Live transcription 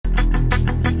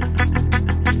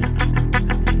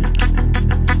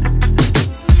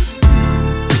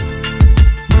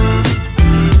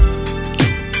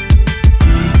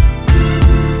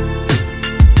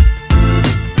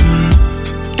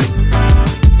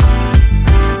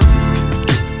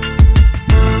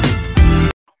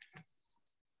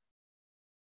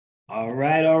All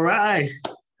right, all right.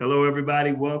 Hello,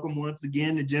 everybody. Welcome once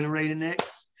again to Generating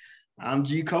X. I'm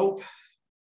GCope.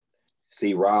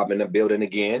 CRob in the building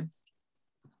again.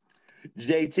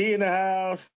 JT in the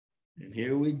house. And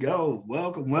here we go.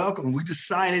 Welcome. We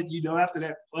decided, after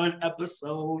that fun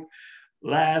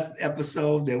last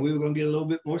episode, that we were going to get a little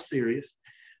bit more serious.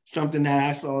 Something that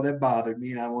I saw that bothered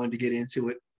me, and I wanted to get into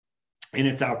it. And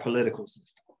it's our political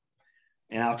system.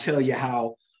 And I'll tell you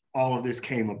how all of this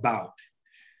came about.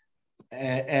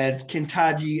 As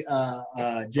Ketanji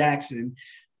Jackson,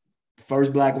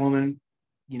 first Black woman,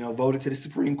 voted to the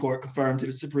Supreme Court, confirmed to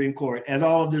the Supreme Court. As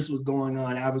all of this was going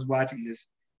on, I was watching this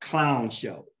clown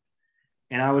show.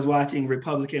 And I was watching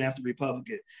Republican after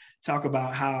Republican talk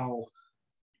about how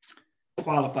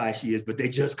qualified she is, but they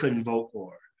just couldn't vote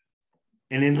for her.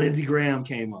 And then Lindsey Graham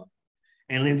came up.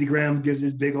 And Lindsey Graham gives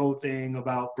this big old thing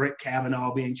about Brett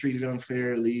Kavanaugh being treated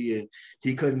unfairly and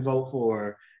he couldn't vote for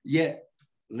her. Yet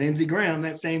Lindsey Graham,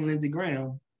 that same Lindsey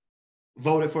Graham,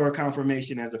 voted for a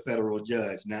confirmation as a federal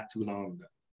judge not too long ago.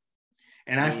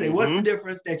 And I say, what's the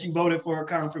difference that you voted for a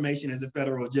confirmation as a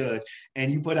federal judge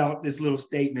and you put out this little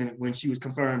statement when she was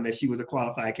confirmed that she was a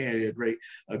qualified candidate,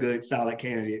 a good, solid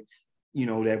candidate,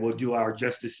 that will do our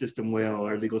justice system well,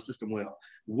 our legal system well.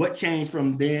 What changed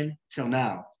from then till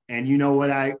now? And you know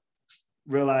what I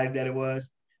realized that it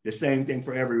was? The same thing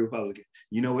for every Republican.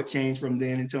 You know what changed from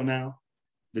then until now?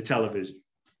 The television.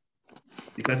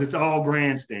 Because it's all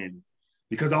grandstanding.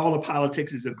 Because all the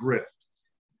politics is a grift.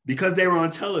 Because they were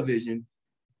on television,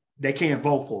 they can't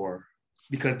vote for her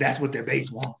because that's what their base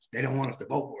wants. They don't want us to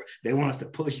vote for her. They want us to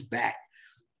push back.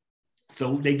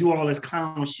 So they do all this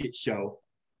clown shit show,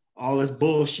 all this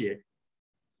bullshit,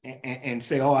 and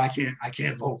say, oh, I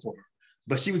can't vote for her.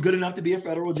 But she was good enough to be a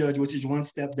federal judge, which is one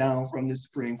step down from the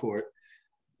Supreme Court,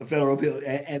 a federal appeal,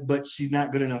 but she's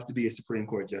not good enough to be a Supreme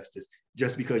Court justice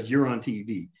just because you're on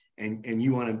TV and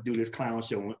you want to do this clown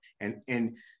show.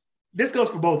 And this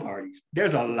goes for both parties.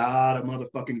 There's a lot of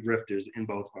motherfucking grifters in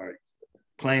both parties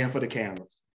playing for the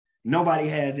cameras. Nobody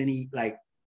has any,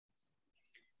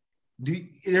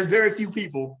 there's very few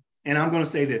people, and I'm going to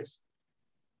say this,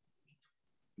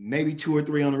 maybe 2 or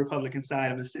 3 on the Republican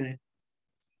side of the Senate,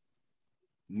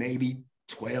 maybe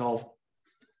 12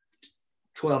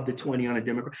 to 20 on a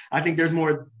Democrat. I think there's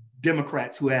more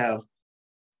Democrats who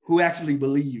actually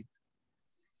believe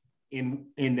in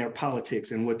their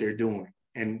politics and what they're doing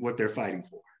and what they're fighting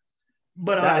for.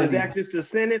 But is that just the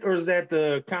Senate or is that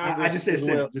the Congress? I just said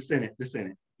Senate, well? the Senate. The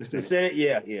Senate,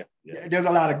 yeah. There's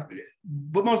a lot of,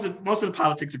 but most of the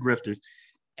politics are grifters.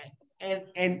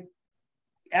 And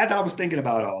as I was thinking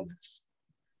about all this,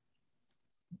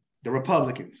 the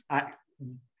Republicans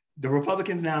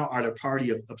now are the party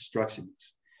of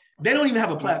obstructionists. They don't even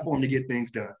have a platform to get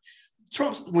things done.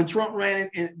 When Trump ran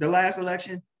in the last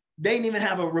election, they didn't even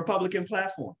have a Republican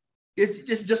platform. It's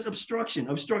just obstruction.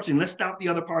 Let's stop the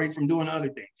other party from doing the other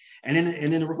thing. And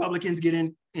then the Republicans get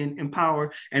in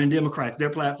power, and the Democrats,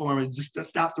 their platform is just to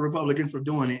stop the Republicans from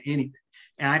doing anything.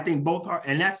 And I think both parties,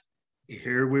 and that's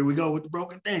here where we go with the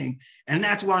broken thing. And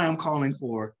that's why I'm calling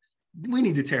for, we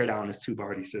need to tear down this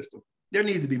 2-party system. There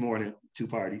needs to be more than 2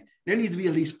 parties. There needs to be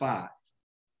at least 5.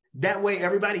 That way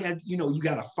everybody has, you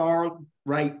got a far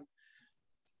right,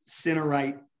 center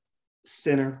right,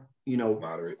 center,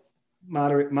 moderate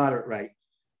right.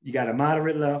 You got a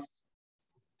moderate left,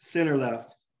 center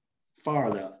left, far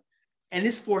left. And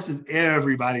this forces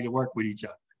everybody to work with each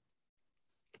other.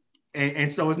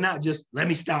 And so it's not just, let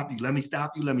me stop you.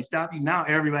 Now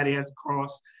everybody has to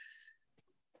cross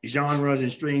genres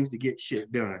and streams to get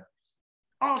shit done.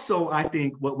 Also, I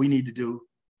think what we need to do,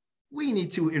 we need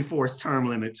to enforce term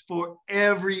limits for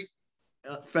every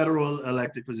federal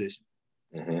elected position.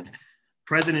 Mm-hmm.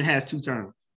 President has 2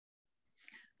 terms.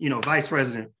 Vice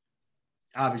president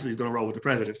obviously is going to roll with the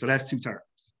president. So that's 2 terms.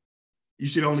 You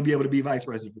should only be able to be vice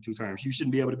president for 2 terms. You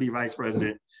shouldn't be able to be vice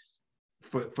president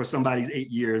for somebody's 8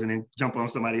 years and then jump on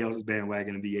somebody else's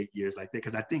bandwagon and be 8 years like that.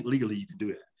 Because I think legally you can do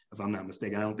that, if I'm not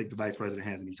mistaken. I don't think the vice president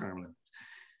has any term limits.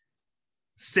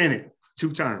 Senate,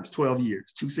 2 terms, 12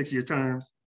 years, 2 6-year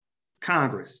terms.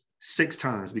 Congress, 6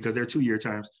 terms because they're 2-year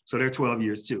terms. So they're 12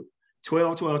 years too.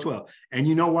 12. And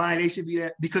you know why they should be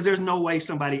that? Because there's no way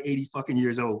somebody 80 fucking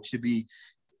years old should be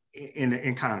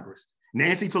in Congress.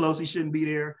 Nancy Pelosi shouldn't be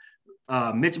there.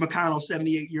 Mitch McConnell,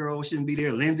 78-year-old, shouldn't be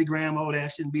there. Lindsey Graham, old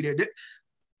ass, shouldn't be there.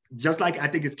 Just like I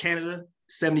think it's Canada,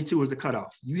 72 is the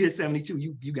cutoff. You hit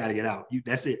 72, you got to get out.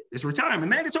 That's it. It's retirement,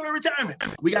 mandatory retirement.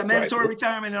 We got mandatory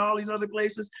retirement in all these other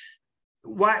places.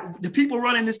 Why the people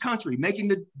running this country, making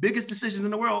the biggest decisions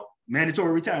in the world,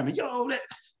 mandatory retirement.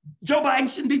 Joe Biden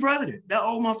shouldn't be president. That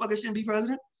old motherfucker shouldn't be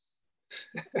president.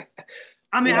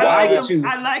 I mean, Why would you?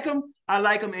 I like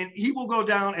him, and he will go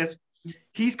down as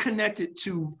he's connected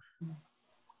to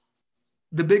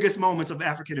the biggest moments of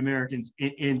African Americans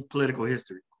in political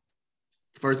history.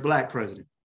 First Black president,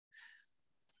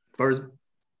 first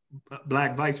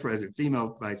Black vice president,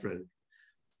 female vice president,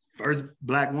 first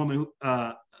Black woman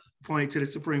appointed to the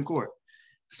Supreme Court.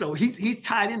 So he's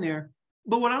tied in there.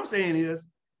 But what I'm saying is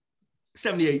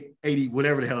 78, 80,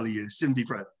 whatever the hell he is, shouldn't be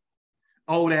president.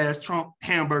 Old ass Trump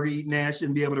hamburger eating ass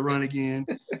shouldn't be able to run again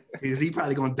because he's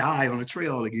probably going to die on the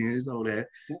trail again. His old ass.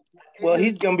 Well,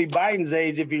 he's going to be Biden's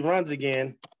age if he runs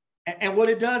again. And what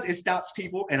it does, it stops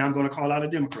people, and I'm going to call out a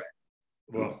Democrat.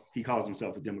 Well, he calls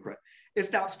himself a Democrat. It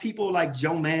stops people like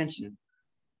Joe Manchin,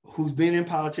 who's been in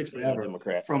politics forever,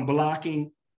 from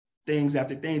blocking things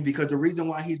after things, because the reason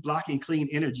why he's blocking clean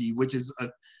energy, which is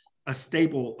a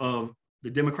staple of the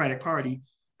Democratic Party,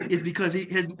 is because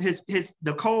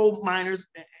the coal miners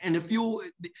and the fuel,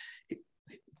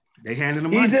 they handed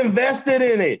him money. He's invested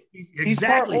in it. Exactly. He's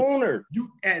part owner.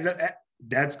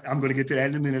 I'm going to get to that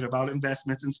in a minute about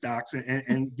investments and stocks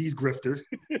and these grifters.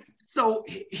 So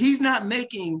he's not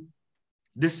making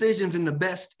decisions in the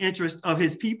best interest of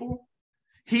his people.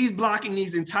 He's blocking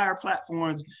these entire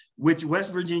platforms, which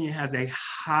West Virginia has a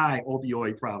high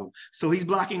opioid problem. So he's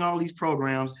blocking all these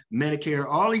programs, Medicare,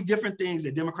 all these different things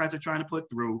that Democrats are trying to put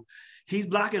through. He's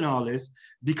blocking all this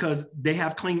because they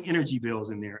have clean energy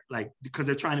bills in there, like because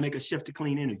they're trying to make a shift to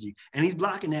clean energy. And he's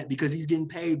blocking that because he's getting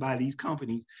paid by these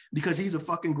companies because he's a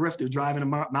fucking grifter driving a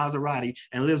Maserati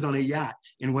and lives on a yacht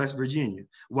in West Virginia,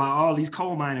 while all these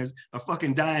coal miners are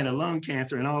fucking dying of lung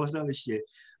cancer and all this other shit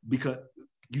because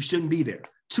you shouldn't be there.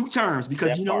 2 terms,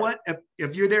 because you know what?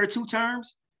 If you're there 2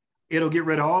 terms, it'll get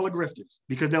rid of all the grifters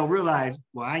because they'll realize,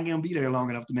 well, I ain't gonna be there long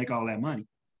enough to make all that money.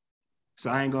 So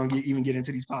I ain't gonna even get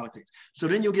into these politics. So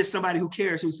then you'll get somebody who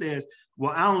cares, who says,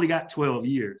 well, I only got 12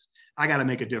 years. I gotta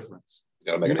make a difference.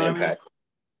 You gotta make an impact. I mean?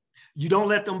 You don't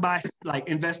let them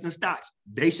invest in stocks.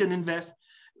 They shouldn't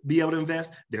be able to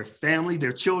invest. Their families,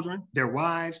 their children, their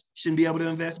wives shouldn't be able to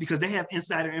invest because they have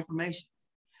insider information.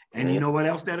 And you know what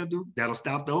else that'll do? That'll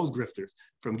stop those grifters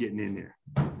from getting in there.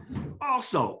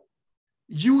 Also,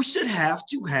 you should have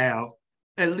to have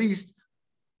at least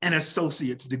an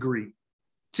associate's degree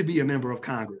to be a member of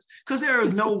Congress, because there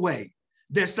is no way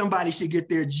that somebody should get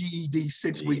their GED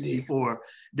 6 weeks before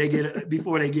they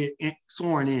get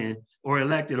sworn in or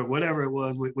elected or whatever it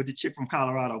was with the chick from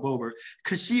Colorado, Bober,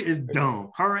 because she is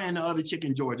dumb. Her and the other chick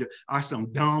in Georgia are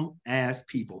some dumb ass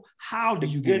people. How do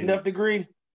you get good enough degree?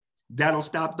 That'll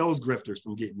stop those grifters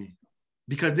from getting in,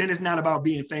 because then it's not about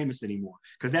being famous anymore,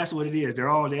 because that's what it is. They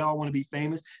all want to be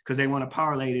famous because they want to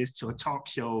parlay this to a talk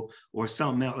show or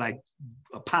something else, like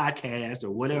a podcast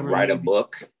or whatever. Write a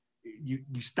book. You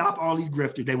stop all these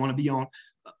grifters. They want to be on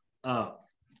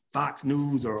Fox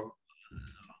News or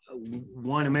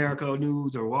One America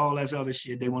News or all that other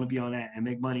shit. They want to be on that and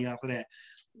make money off of that.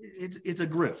 It's a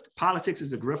grift. Politics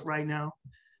is a grift right now.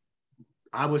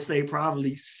 I would say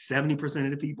probably 70%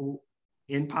 of the people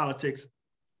in politics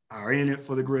are in it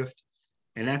for the grift.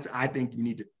 And I think you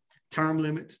need to term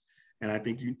limits. And I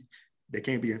think they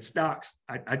can't be in stocks.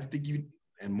 I just think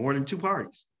and more than 2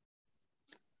 parties.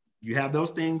 You have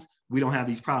those things, we don't have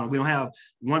these problems. We don't have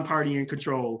one party in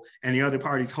control and the other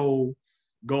party's whole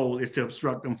goal is to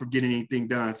obstruct them from getting anything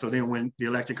done. So then when the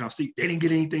election comes, see, they didn't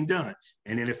get anything done.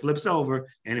 And then it flips over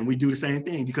and then we do the same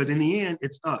thing, because in the end,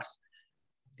 it's us.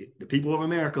 The people of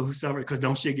America who suffer because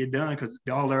don't shit get done, because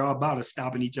all they're all about is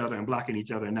stopping each other and blocking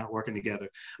each other and not working together.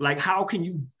 Like, how can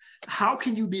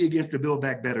you be against the Build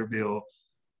Back Better bill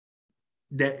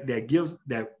that gives,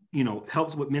 that, you know,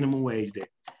 helps with minimum wage, that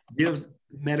gives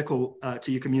medical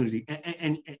to your community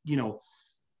and you know,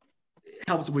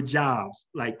 helps with jobs,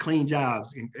 like clean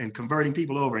jobs and converting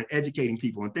people over and educating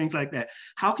people and things like that?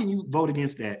 How can you vote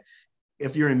against that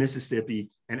if you're in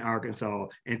Mississippi and Arkansas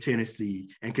and Tennessee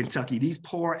and Kentucky, these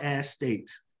poor ass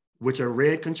states, which are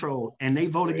red controlled, and they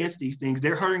vote against these things?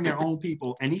 They're hurting their own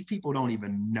people, and these people don't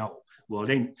even know. Well,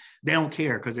 they don't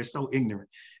care because they're so ignorant.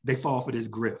 They fall for this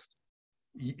grift.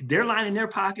 They're lining their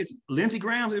pockets. Lindsey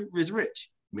Graham is rich.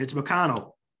 Mitch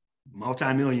McConnell,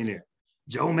 multimillionaire.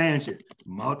 Joe Manchin,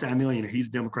 multimillionaire. He's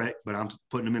a Democrat, but I'm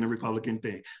putting him in a Republican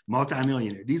thing.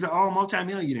 Multimillionaire. These are all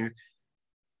multimillionaires.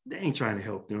 They ain't trying to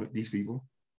help these people.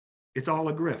 It's all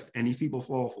a grift, and these people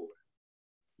fall for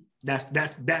it.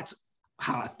 That's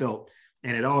how I felt,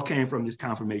 and it all came from this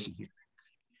confirmation here.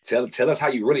 Tell us how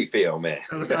you really feel, man.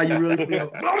 Tell us how you really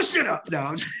feel. Blow shit up.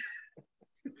 No.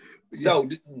 So,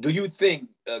 do you think,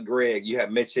 Greg, you have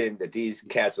mentioned that these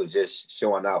cats was just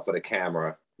showing out for the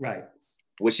camera, right?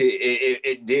 Which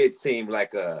it did seem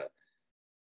like a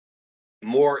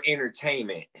more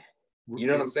entertainment You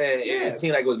know what I'm saying? Yeah. It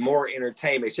seemed like it was more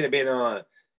entertainment. It should have been on,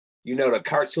 the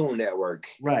Cartoon Network.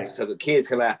 Right. So the kids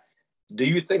can laugh. Do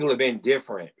you think it would have been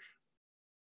different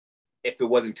if it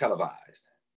wasn't televised?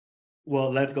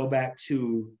 Well, let's go back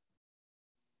to,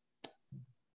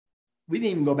 we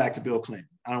didn't even go back to Bill Clinton.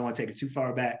 I don't want to take it too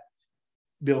far back.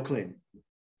 Bill Clinton,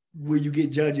 where you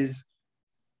get judges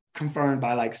confirmed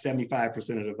by like 75%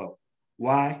 of the vote.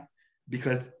 Why?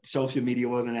 Because social media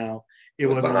wasn't out. It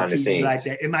wasn't on TV like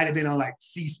that. It might have been on like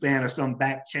C-SPAN or some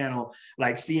back channel,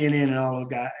 like CNN and all those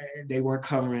guys. They weren't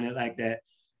covering it like that.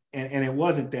 And it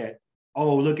wasn't that,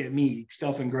 oh, look at me,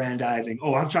 self-aggrandizing.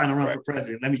 Oh, I'm trying to run for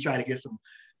president. Let me try to get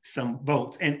some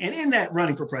votes. And in that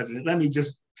running for president, let me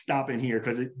just stop in here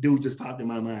because it dude just popped in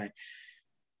my mind.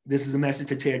 This is a message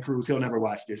to Ted Cruz. He'll never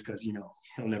watch this because, he'll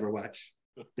never watch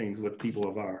things with people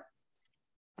of our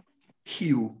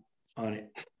hue on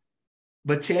it.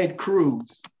 But Ted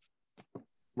Cruz,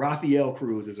 Rafael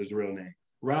Cruz is his real name.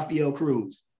 Rafael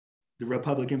Cruz, the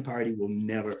Republican Party will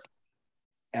never,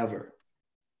 ever,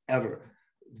 ever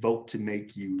vote to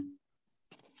make you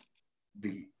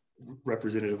the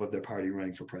representative of their party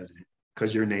running for president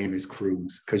because your name is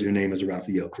Cruz, because your name is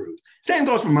Rafael Cruz. Same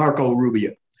goes for Marco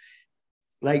Rubio.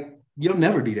 Like, you'll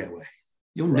never be that way.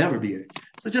 You'll never be it.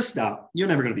 So just stop. You're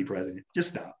never going to be president. Just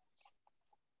stop.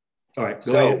 All right,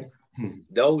 go ahead.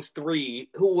 Those three,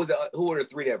 who were the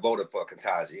three that voted for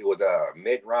Ketanji? It was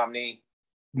Mitt Romney,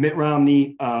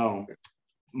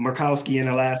 Murkowski in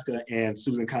Alaska, and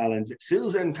Susan Collins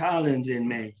in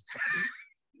Maine.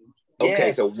 Okay,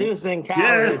 yes, so Susan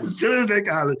Collins. Yes, Susan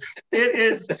Collins.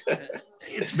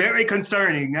 It's very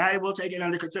concerning. I will take it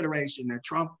under consideration that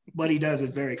Trump, what he does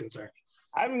is very concerning.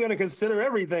 I'm going to consider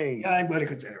everything. Yeah, I'm going to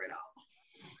consider it all.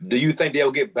 Do you think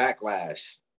they'll get backlash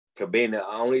for being the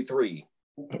only three?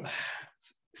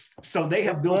 So they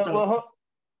have built up.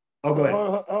 Go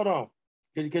ahead. Hold on.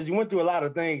 Because you went through a lot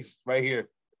of things right here,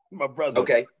 my brother.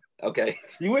 Okay.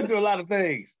 You went through a lot of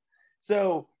things.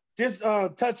 So just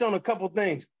touch on a couple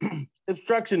things.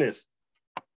 Obstructionist.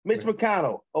 Mitch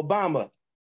McConnell, Obama,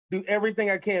 do everything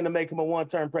I can to make him a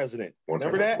one-term president.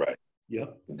 Remember that? Right.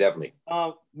 Yep. Definitely.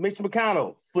 Mitch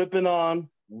McConnell flipping on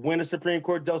when the Supreme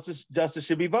Court justice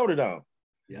should be voted on.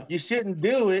 Yeah. You shouldn't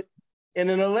do it in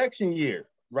an election year,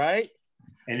 right?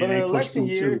 And but in an election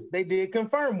year, they did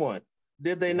confirm one.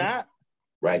 Did they not?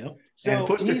 Right. So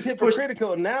he's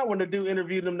hypocritical. Now when the dude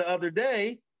interviewed him the other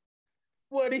day,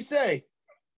 what'd he say?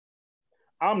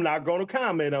 I'm not going to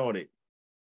comment on it.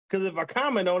 Because if I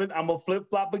comment on it, I'm going to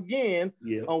flip-flop again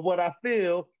on what I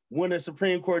feel when the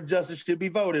Supreme Court justice should be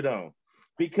voted on.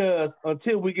 Because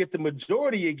until we get the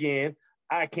majority again,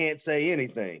 I can't say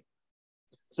anything.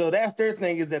 So that's their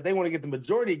thing, is that they want to get the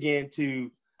majority again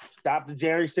to stop the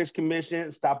January 6th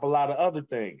commission, stop a lot of other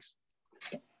things.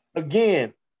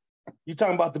 Again, you're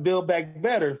talking about the Build Back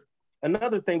Better.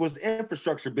 Another thing was the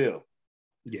infrastructure bill.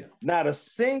 Yeah. Not a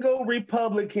single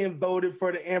Republican voted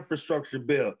for the infrastructure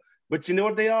bill. But you know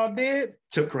what they all did?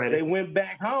 Took credit. They went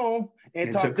back home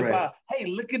and talked about, hey,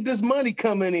 look at this money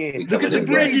coming in. Look at the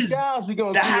bridges, the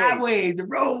create. highways, the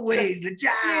roadways, the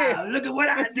jobs. Yeah. Look at what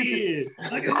I did.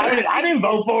 Look at what I didn't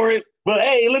vote for it, but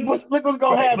hey, look what's going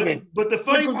to happen. But the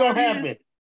funny part is,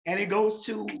 and it goes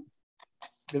to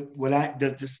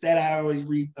the stat I always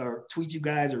read or tweet you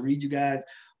guys or read you guys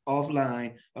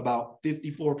offline about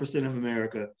 54% of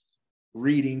America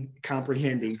reading,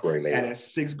 comprehending at a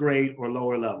sixth grade or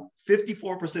lower level.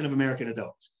 54% of American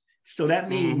adults. So that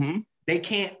means they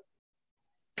can't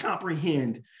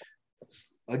comprehend.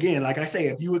 Again, like I say,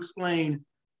 if you explain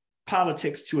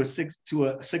politics to a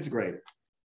sixth grader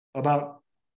about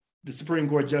the Supreme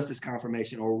Court justice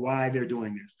confirmation or why they're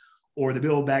doing this, or the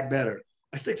Build Back Better,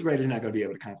 a sixth grader is not going to be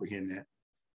able to comprehend that.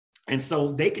 And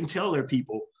so they can tell their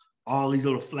people all these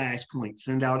little flashpoints,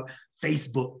 send out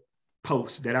Facebook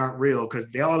posts that aren't real because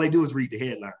all they do is read the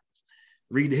headlines.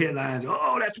 Read the headlines,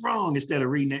 oh, that's wrong, instead of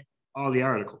reading all the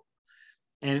article.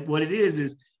 And what it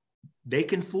is they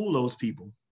can fool those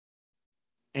people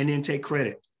and then take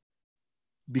credit.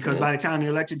 Because by the time the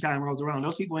election time rolls around,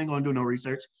 those people ain't going to do no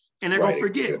research. And they're going to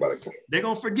forget. They're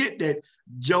going to forget that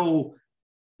Joe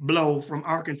Blow from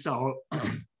Arkansas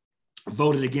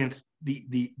voted against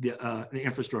the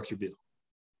infrastructure bill.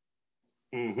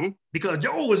 Because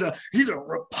Joe he's a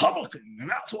Republican, and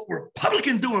that's what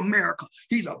Republicans do in America.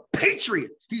 He's a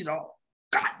patriot. He's a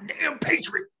goddamn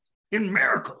patriot in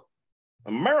America.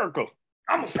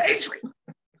 I'm a patriot.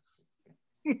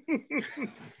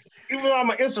 Even though I'm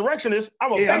an insurrectionist,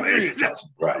 I'm a patriot. That's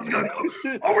right.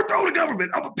 Overthrow the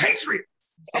government. I'm a patriot.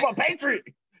 I'm a patriot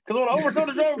because I want to overthrow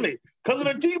the government because of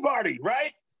the Tea Party,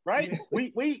 right?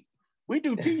 We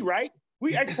do tea, right?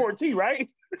 We export tea, right?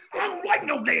 I don't like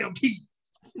no damn teeth.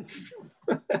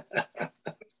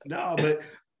 No, but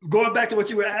going back to what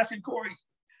you were asking, Corey,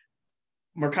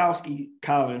 Murkowski,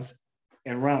 Collins,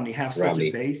 and Romney have such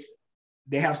a base.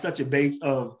 They have such a base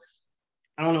of,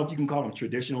 I don't know if you can call them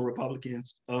traditional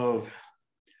Republicans, of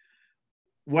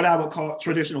what I would call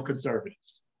traditional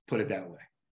conservatives, put it that way,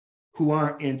 who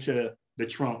aren't into the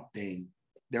Trump thing.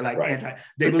 They're like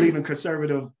they believe in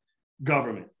conservative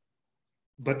government,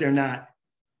 but they're not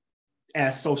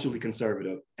as socially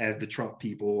conservative as the Trump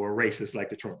people, or racist like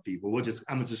the Trump people. I'm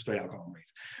gonna just straight out call them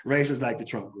racist like the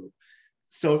Trump group.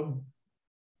 So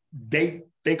they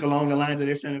think along the lines of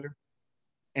their senator,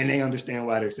 and they understand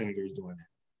why their senator is doing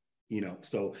that.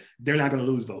 So they're not going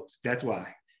to lose votes. That's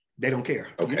why they don't care.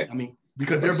 Okay. I mean,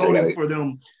 because they're voting for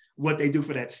them, what they do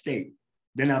for that state.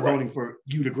 They're not voting for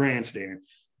you to grandstand.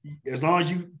 As long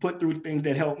as you put through things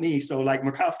that help me. So like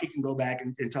Murkowski can go back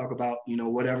and talk about,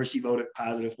 whatever she voted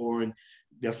positive for, and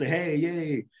they'll say, hey,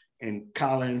 yay. And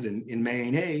Collins and in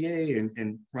Maine, hey, yay.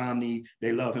 And Romney,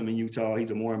 they love him in Utah.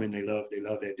 He's a Mormon. They love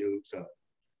that dude. So,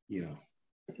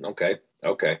 Okay.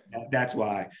 That's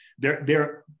why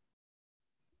they're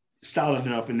solid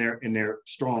enough in their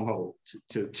stronghold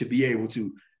to be able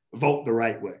to vote the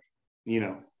right way.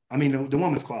 I mean, the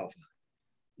woman's qualified.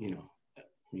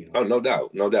 Oh, no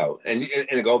doubt. And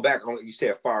to go back on what you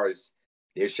said, as far as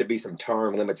there should be some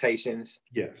term limitations.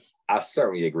 Yes, I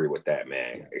certainly agree with that,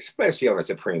 man. Yeah. Especially on the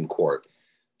Supreme Court.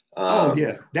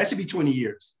 Yes, that should be 20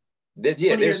 years.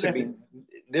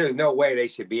 There's no way they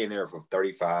should be in there for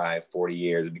 35, 40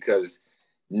 years, because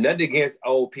nothing against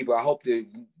old people. I hope to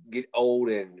get old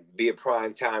and be a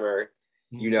prime timer,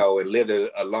 and live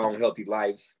a long, healthy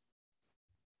life.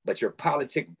 But your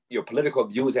political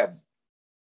views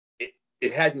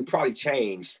it hadn't probably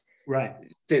changed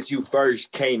since you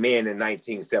first came in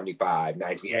 1975,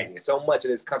 1980. Right. So much of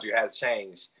this country has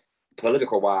changed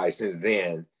political wise since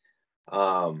then.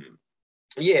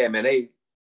 Yeah, man, and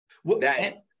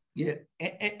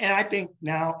I think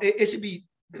now it should be,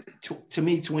 to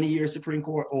me, 20 years Supreme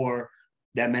Court, or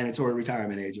that mandatory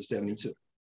retirement age of 72.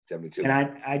 72. And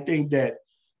I think that,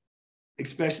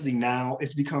 especially now,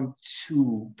 it's become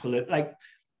too political. Like,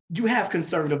 you have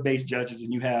conservative-based judges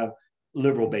and you have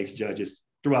liberal-based judges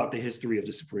throughout the history of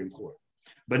the Supreme Court.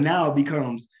 But now it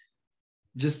becomes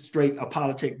just straight a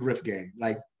politic grift game.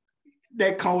 Like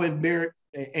that Coney Barrett,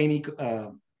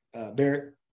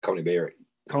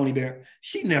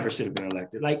 she never should have been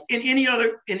elected. Like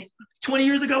in 20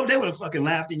 years ago, they would have fucking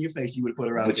laughed in your face. You would have put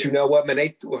her out. But there. You know what, man? They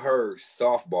threw her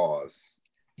softballs.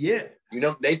 Yeah.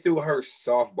 They threw her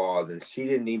softballs and she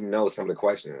didn't even know some of the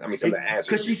questions. I mean, some of the answers.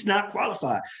 Because she's not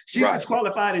qualified. She's as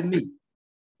qualified as me.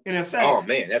 And in fact, oh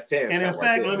man, that's it. And in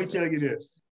fact, let me tell you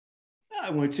this. I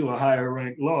went to a higher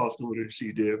ranked law school than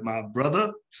she did, my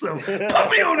brother. So put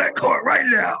me on that court right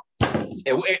now.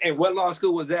 And what law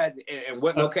school was that? And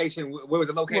what location? Where was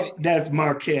it located? Well, that's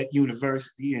Marquette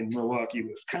University in Milwaukee,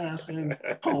 Wisconsin,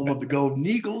 home of the Golden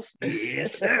Eagles.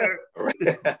 Yes, sir.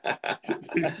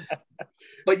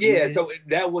 But yeah, so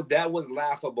that was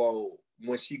laughable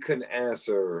when she couldn't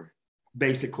answer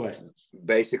basic questions.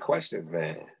 Basic questions,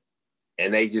 man.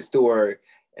 And they just threw her.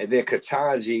 And then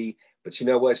Ketanji, but you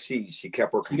know what? She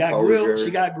kept her composure.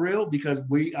 She got grilled because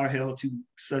we are held to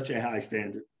such a high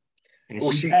standard. And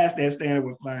she passed that standard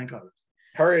with flying colors.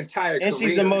 Her entire career. And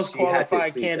she's the most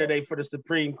qualified candidate for the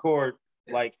Supreme Court,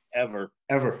 like ever.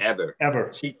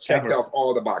 She checked off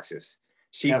all the boxes.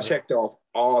 Checked off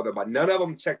all the boxes. None of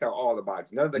them checked off all the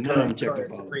boxes. None of the current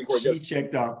Supreme Court. She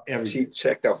checked off everything. She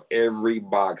checked off every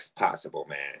box possible,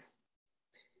 man.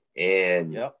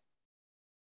 And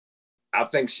I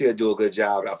think she'll do a good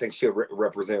job. I think she'll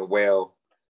represent well.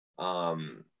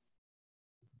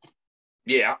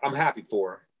 Yeah, I'm happy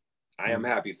for her. I am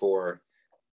happy for her.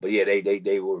 But yeah,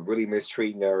 they were really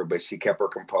mistreating her, but she kept her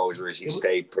composure. She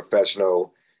stayed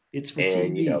professional. It's for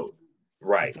TV.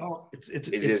 Right. It's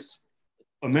just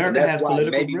America has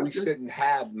political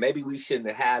grifters. Maybe we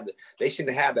shouldn't have they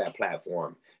shouldn't have that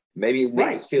platform. Maybe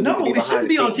it shouldn't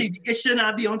be on TV. It should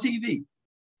not be on TV.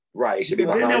 Right. It should be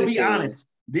behind the scenes.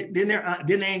 Then they'll be honest.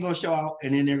 Then they ain't gonna show out,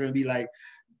 and then they're gonna be like,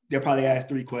 they'll probably ask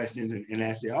 3 questions, and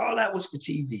that's it. All that was for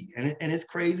TV, and it's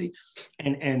crazy,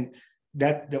 and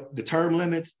that the term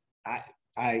limits,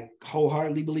 I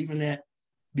wholeheartedly believe in that,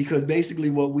 because basically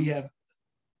what we have,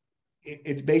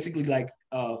 it's basically like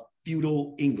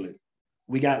feudal England.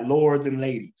 We got lords and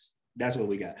ladies. That's what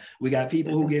we got. We got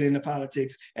people who get into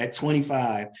politics at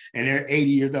 25 and they're 80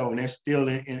 years old and they're still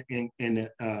in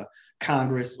the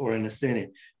Congress or in the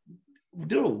Senate.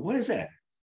 Dude, what is that?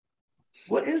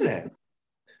 What is that?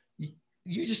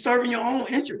 You just serving your own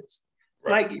interests.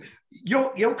 Right. Like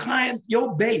your client,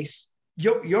 your base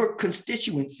your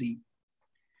constituency,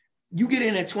 you get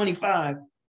in at 25.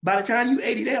 By the time you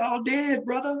 80, they're all dead,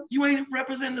 brother. You ain't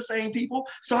representing the same people.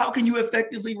 So how can you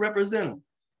effectively represent them?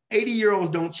 80-year-olds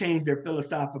don't change their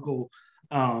philosophical,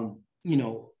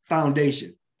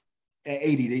 foundation. At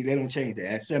 80, they don't change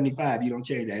that. At 75, you don't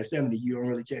change that. At 70, you don't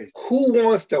really change that. Who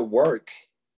wants to work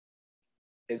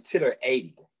until they're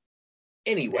 80?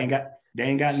 Anyway. They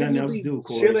ain't got nothing else to do,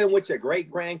 Corey. Chilling with your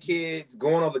great-grandkids,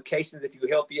 going on vacations if you're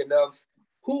healthy enough.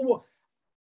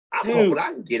 I'm hoping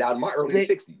I can get out in my early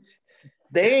 60s.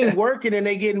 They ain't working and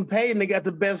they getting paid and they got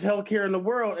the best healthcare in the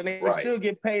world and they still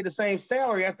get paid the same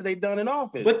salary after they done in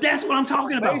office. But that's what I'm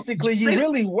talking about. Basically, you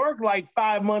really work like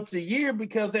 5 months a year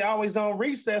because they're always on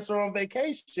recess or on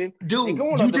vacation. Dude,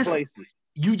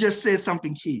 you just said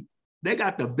something key. They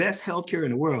got the best healthcare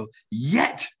in the world,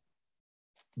 yet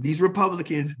these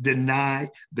Republicans deny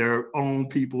their own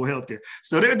people healthcare.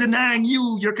 So they're denying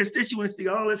you, your constituency,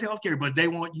 all this healthcare, but they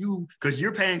want you because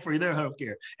you're paying for their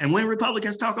healthcare. And when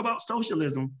Republicans talk about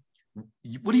socialism,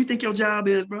 what do you think your job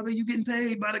is, brother? You're getting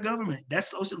paid by the government.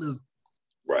 That's socialism.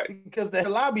 Right. Because the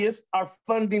lobbyists are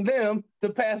funding them to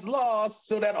pass laws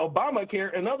so that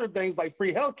Obamacare and other things like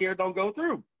free healthcare don't go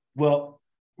through. Well,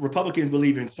 Republicans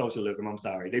believe in socialism. I'm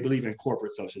sorry. They believe in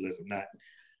corporate socialism,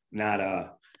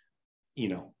 not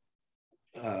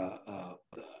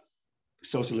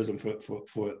socialism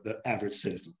for the average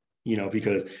citizen,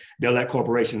 because they'll let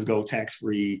corporations go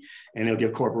tax-free and they'll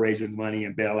give corporations money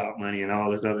and bailout money and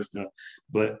all this other stuff.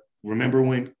 But remember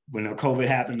when COVID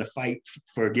happened, the fight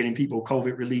for getting people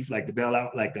COVID relief, like the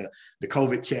bailout, like the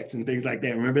COVID checks and things like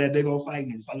that. Remember that big old fight?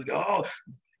 And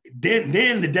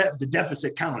then the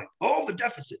deficit counted. Oh, the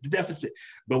deficit.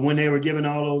 But when they were giving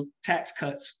all those tax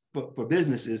cuts for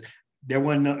businesses,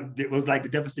 it was like the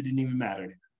deficit didn't even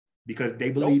matter because they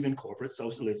believe in corporate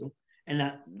socialism and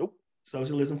not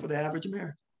socialism for the average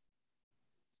American.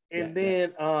 And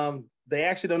then they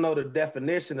actually don't know the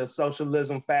definition of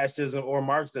socialism, fascism, or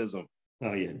Marxism.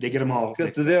 Oh yeah, they get them all.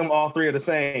 Because to them, all three are the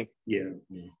same. Yeah.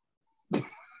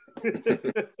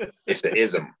 It's an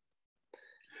ism.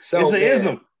 So it's an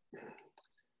ism.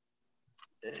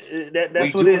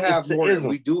 That's what it is.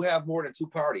 We do have more than two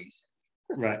parties.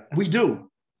 Right. We do.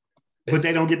 But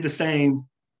they don't get the same.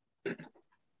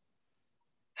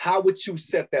 How would you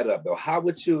set that up, though? How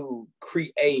would you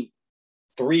create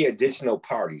 3 additional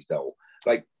parties, though?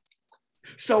 Like,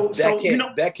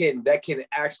 that can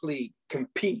actually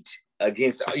compete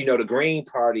against, the Green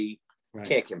Party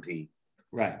can't compete.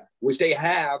 Right. Which they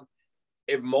have.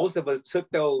 If most of us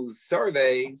took those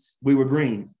surveys, we were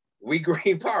green. We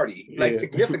Green Party, like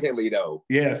significantly though.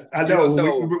 Yes, I know.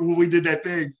 When we did that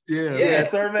thing, that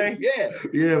survey.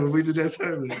 When we did that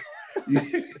survey.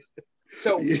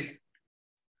 So,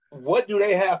 what do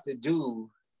they have to do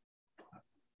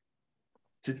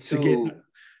to get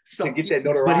that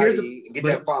notoriety and get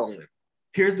that following?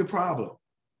 Here's the problem: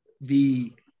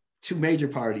 the 2 major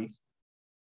parties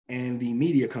and the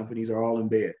media companies are all in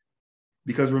bed,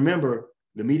 because remember,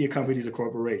 the media companies are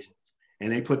corporations.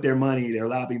 And they put their money, their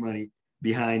lobby money,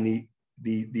 behind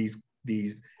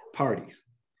these parties.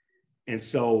 And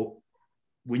so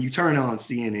when you turn on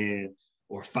CNN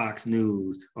or Fox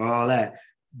News or all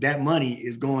that money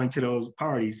is going to those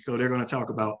parties. So they're going to talk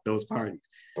about those parties.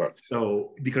 Right.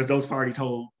 So because those parties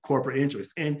hold corporate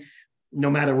interest. And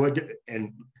no matter what,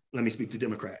 and let me speak to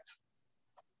Democrats.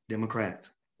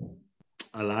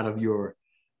 A lot of your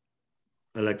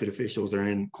elected officials are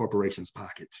in corporations'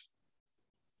 pockets.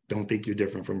 Don't think you're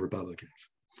different from Republicans.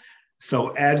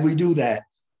 So as we do that,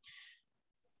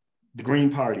 the Green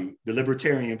Party, the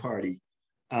Libertarian Party,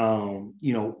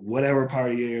 whatever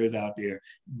party there is out there,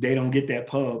 they don't get that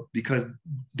pub because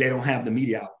they don't have the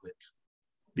media outlets.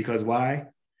 Because why?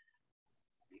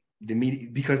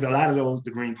 Because a lot of those,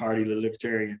 the Green Party, the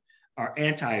Libertarian, are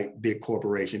anti-big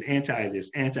corporation,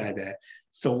 anti-this, anti-that.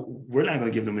 So we're not going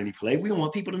to give them any play. We don't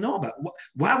want people to know about it.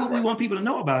 Why would we want people to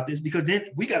know about this? Because then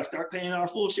we got to start paying our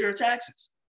full share of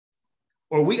taxes.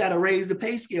 Or we got to raise the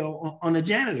pay scale on the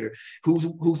janitor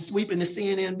who's sweeping the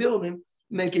CNN building,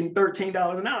 making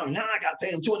 $13 an hour. Now I got to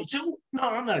pay him $22. No,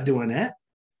 I'm not doing that.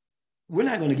 We're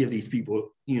not going to give these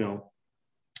people,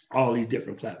 all these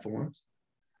different platforms.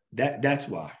 That's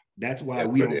why. That's why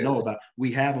we don't know about.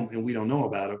 We have them and we don't know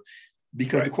about them.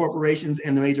 Because the corporations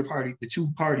and the major parties, the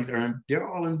 2 parties they're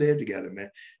all in bed together, man.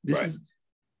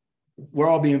 We're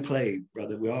all being played,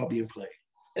 brother. We're all being played.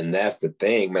 And that's the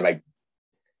thing, man. Like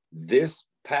this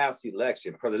past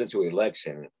election, presidential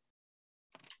election,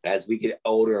 as we get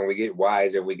older and we get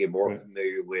wiser and we get more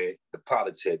familiar with the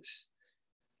politics,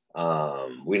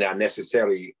 we're not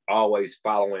necessarily always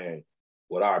following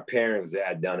what our parents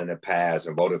had done in the past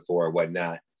and voted for or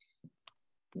whatnot.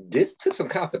 This took some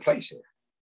contemplation.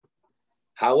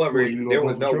 However, there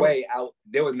was no way I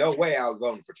was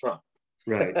voting for Trump.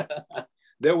 Right.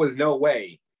 There was no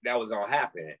way that was gonna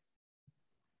happen.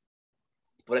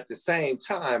 But at the same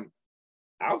time,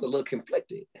 I was a little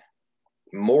conflicted.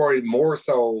 More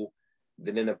so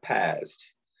than in the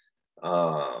past.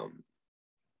 About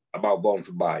voting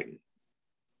for Biden.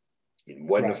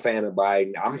 Wasn't a fan of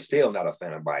Biden. I'm still not a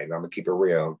fan of Biden. I'm gonna keep it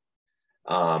real.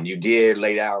 You did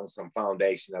lay down some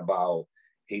foundation about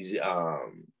he's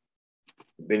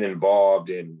been involved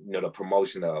in the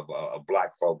promotion of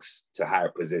Black folks to higher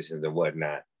positions and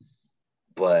whatnot.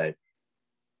 But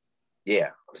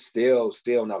yeah, still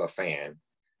not a fan.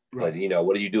 Right. But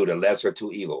what do you do? The lesser of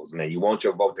two evils, man. You want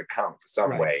your vote to count for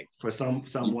some way. For some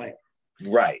way.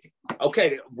 Right.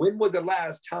 Okay. When was the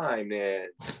last time, man?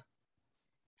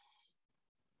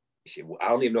 I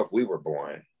don't even know if we were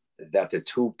born, that the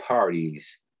two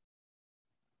parties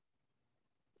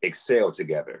excel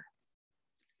together.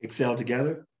 Excel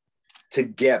together?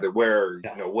 Together, where,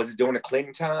 was it during the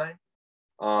Clinton time?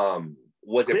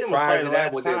 Was it prior to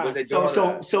that? Was it during the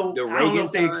I don't know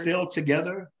if they excelled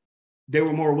together. They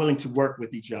were more willing to work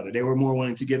with each other. They were more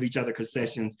willing to give each other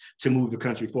concessions to move the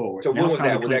country forward. So when was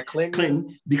that? Was that Clinton?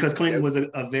 Clinton, because Clinton was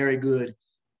a very good,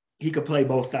 he could play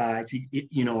both sides. He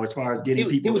as far as getting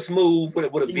people. He was smooth with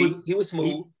a beat. He was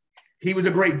smooth. He was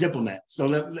a great diplomat. So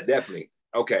definitely.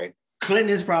 Okay. Clinton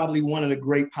is probably one of the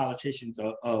great politicians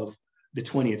of the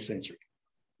 20th century.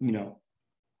 Barack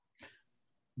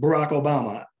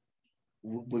Obama,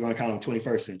 we're going to count him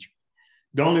 21st century.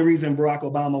 The only reason Barack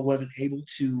Obama wasn't able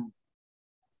to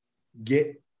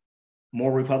get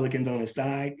more Republicans on his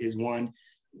side is, one,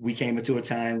 we came into a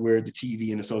time where the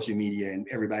TV and the social media and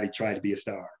everybody tried to be a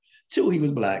star. Two, he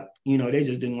was Black. They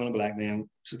just didn't want a Black man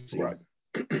to succeed. Right.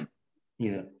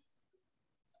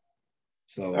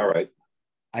 So all right.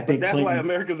 I think that's why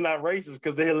America's not racist,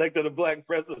 because they elected a Black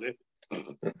president.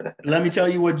 Let me tell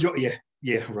you what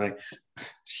yeah, right.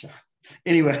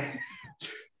 Anyway,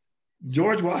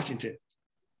 George Washington,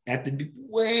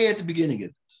 way at the beginning of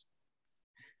this,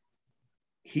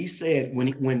 he said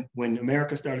when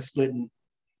America started splitting,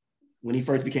 when he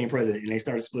first became president, and they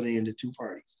started splitting into two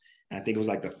parties, and I think it was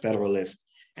like the Federalists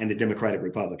and the Democratic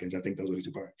Republicans. I think those were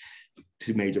the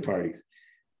two major parties.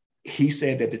 He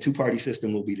said that the two-party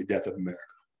system will be the death of America.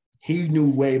 He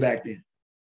knew way back then,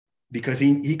 because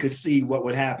he could see what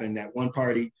would happen, that one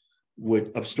party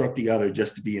would obstruct the other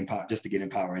just to be in power, just to get in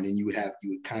power, and then you would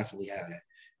constantly have that.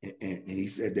 And he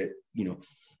said that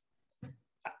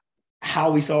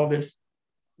how we solve this,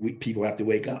 people have to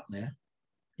wake up, man.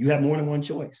 You have more than one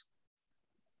choice.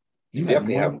 You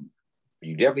definitely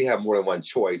have more than one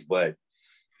choice, but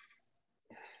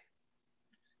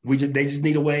they just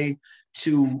need a way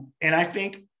to, and I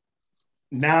think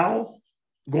now,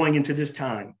 going into this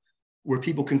time where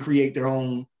people can create their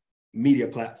own media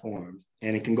platforms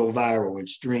and it can go viral and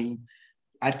stream,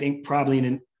 I think probably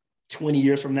in 20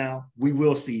 years from now, we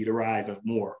will see the rise of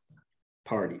more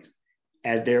parties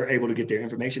as they're able to get their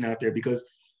information out there, because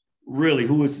really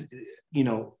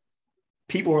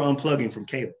people are unplugging from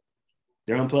cable.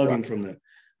 They're unplugging from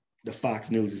the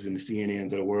Fox Newses and the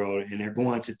CNNs of the world, and they're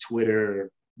going to Twitter,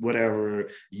 whatever,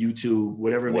 YouTube,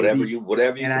 whatever you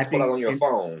can pull out on your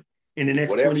phone. In the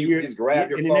next 20 years,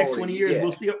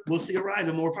 we'll see a rise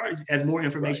of more parties as more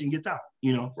information gets out.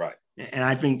 Right. And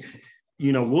I think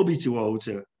we'll be too old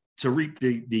to reap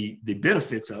the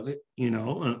benefits of it.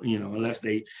 Unless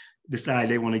they decide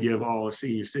they want to give all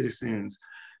senior citizens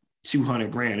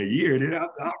 $200,000 a year, then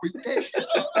I'll reap that shit.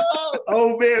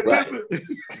 Oh man,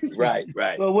 right.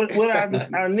 Well,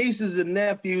 with our nieces and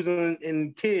nephews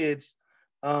and kids,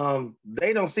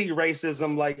 they don't see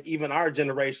racism like even our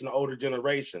generation, or older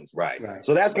generations. Right.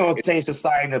 So that's going to change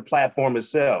society and the platform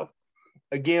itself.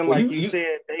 Again, you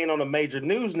said, they ain't on the major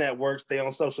news networks, they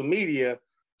on social media.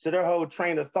 So their whole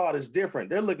train of thought is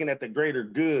different. They're looking at the greater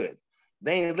good.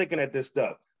 They ain't looking at this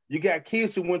stuff. You got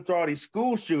kids who went through all these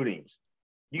school shootings.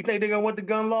 You think they're going to want the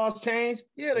gun laws changed?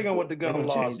 Yeah, they're going to want the gun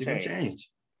laws changed.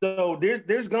 So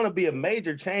there's going to be a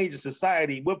major change in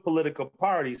society with political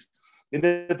parties. And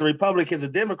if the Republicans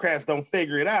and Democrats don't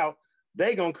figure it out,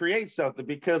 they're going to create something,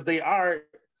 because they are,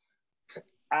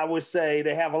 I would say,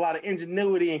 they have a lot of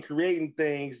ingenuity in creating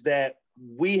things that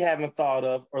we haven't thought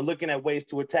of, or looking at ways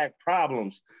to attack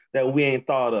problems that we ain't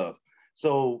thought of.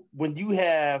 So when you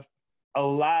have a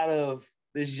lot of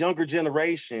this younger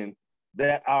generation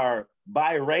that are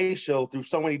biracial through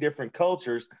so many different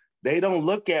cultures, they don't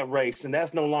look at race, and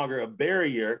that's no longer a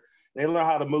barrier. They learn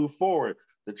how to move forward.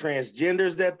 The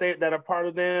transgenders that are part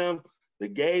of them, the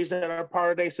gays that are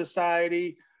part of their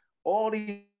society, all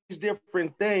these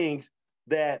different things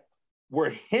that were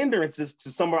hindrances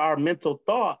to some of our mental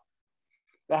thought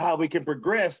of how we can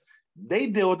progress. They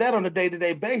deal with that on a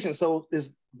day-to-day basis. So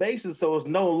it's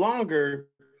no longer,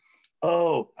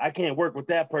 oh, I can't work with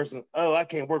that person. Oh, I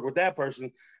can't work with that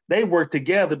person. They work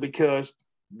together because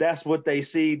that's what they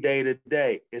see day to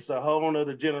day. It's a whole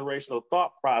other generational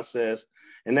thought process.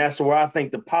 And that's where I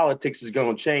think the politics is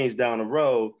going to change down the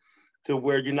road to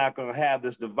where you're not going to have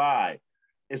this divide.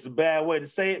 It's a bad way to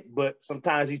say it, but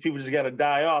sometimes these people just got to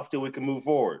die off till we can move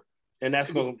forward. And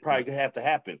that's going to probably have to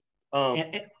happen.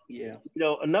 Yeah.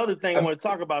 Another thing I want to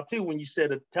talk about too, when you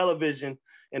said the television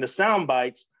and the sound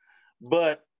bites,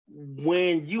 but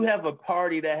when you have a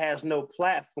party that has no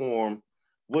platform,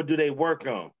 what do they work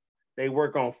on? They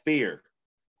work on fear,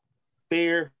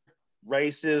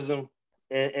 racism,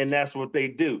 and that's what they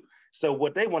do. So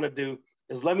what they want to do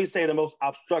is let me say the most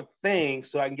obstruct thing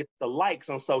so I can get the likes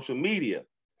on social media.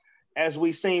 As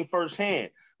we've seen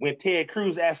firsthand, when Ted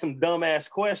Cruz asked some dumbass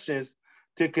questions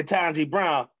to Ketanji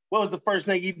Brown, what was the first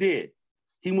thing he did?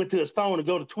 He went to his phone to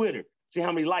go to Twitter, see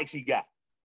how many likes he got.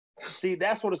 See,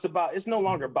 that's what it's about. It's no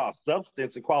longer about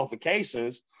substance and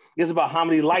qualifications. It's about how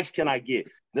many likes can I get?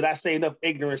 Did I say enough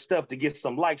ignorant stuff to get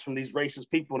some likes from these racist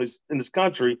people in this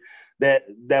country that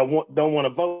don't want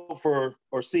to vote for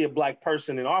or see a Black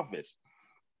person in office?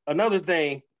 Another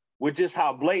thing, with just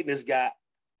how blatant this got,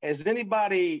 has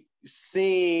anybody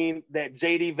seen that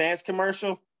J.D. Vance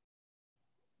commercial?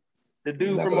 The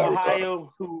dude from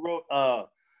Ohio who wrote a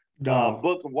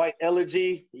book of White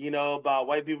Elegy, about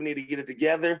white people need to get it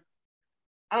together.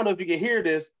 I don't know if you can hear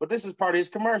this, but this is part of his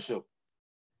commercial.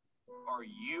 Are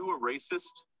you a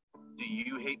racist? Do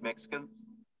you hate Mexicans?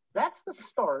 That's the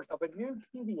start of a new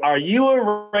TV. Are you a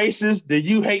racist? Do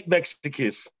you hate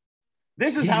Mexicans?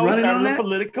 This is how it started a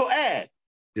political ad.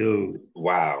 Dude.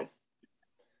 Wow.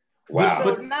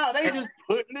 So now they just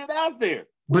putting it out there.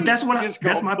 But that's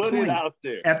my point. Out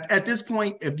there. At this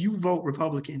point, if you vote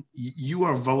Republican, you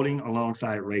are voting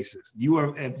alongside racists.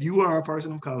 If you are a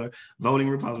person of color voting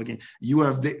Republican, you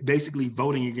are basically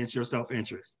voting against your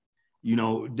self-interest.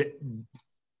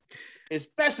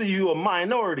 Especially you a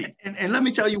minority. And let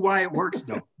me tell you why it works,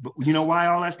 though. But you know why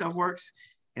all that stuff works?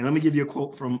 And let me give you a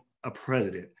quote from a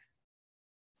president.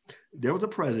 There was a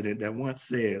president that once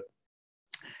said,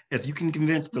 if you can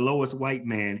convince the lowest white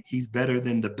man he's better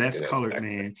than the best colored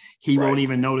man, he won't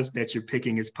even notice that you're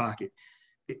picking his pocket.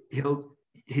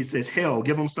 He says, hell,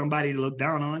 give him somebody to look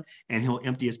down on and he'll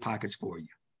empty his pockets for you.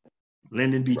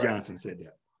 Lyndon B. Johnson said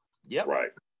that. Yep.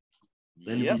 Right.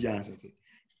 Lyndon B. Johnson said,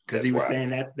 because he was saying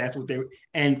that's what they were.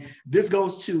 And this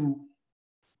goes to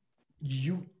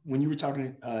you when you were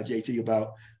talking to JT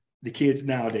about the kids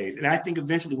nowadays. And I think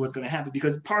eventually what's going to happen,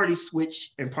 because parties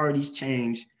switch and parties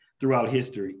change throughout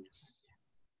history.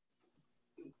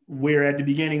 Where at the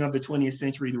beginning of the 20th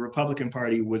century, the Republican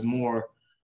Party was more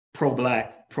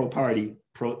pro-Black, pro-party,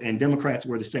 and Democrats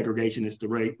were the segregationists, the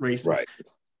racists. Right.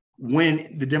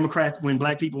 When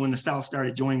Black people in the South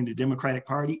started joining the Democratic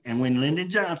Party, and when Lyndon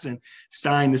Johnson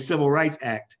signed the Civil Rights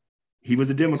Act, he was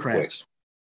a Democrat.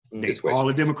 All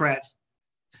the Democrats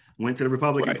went to the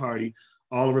Republican Party.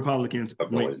 All the Republicans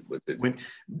went,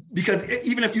 because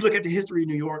even if you look at the history of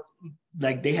New York,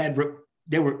 like they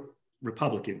were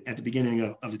Republican at the beginning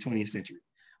of the 20th century,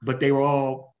 but they were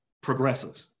all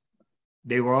progressives.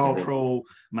 They were all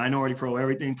pro-minority,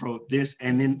 pro-everything, pro-this,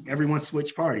 and then everyone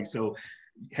switched parties. So,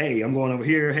 hey, I'm going over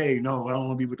here. Hey, no, I don't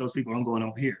want to be with those people. I'm going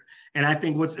over here. And I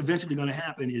think what's eventually going to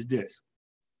happen is this.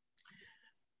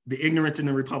 The ignorance in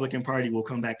the Republican Party will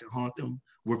come back to haunt them,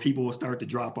 where people will start to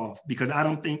drop off. Because I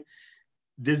don't think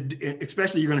this,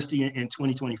 especially you're going to see in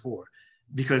 2024,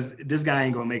 because this guy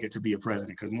ain't going to make it to be a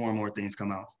president because more and more things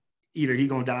come out. Either he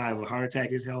going to die of a heart attack,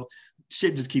 his health,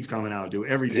 shit just keeps coming out, dude,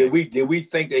 every day. Did we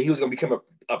think that he was going to become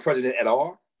a president at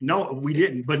all? No, we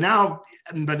didn't. But now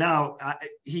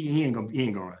he ain't gonna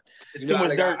run. It's too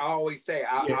much dirt. I always say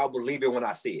I'll believe it when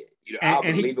I see it. I'll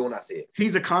believe it when I see it.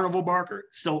 He's a carnival barker.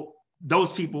 So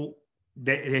those people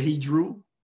that he drew,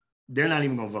 they're not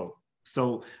even gonna vote.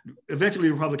 So eventually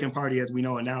the Republican Party, as we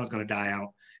know it now, is gonna die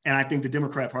out. And I think the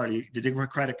Democratic Party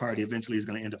eventually is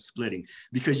gonna end up splitting,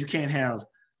 because you can't have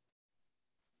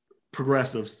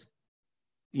progressives,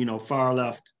 far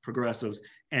left progressives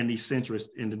and these centrists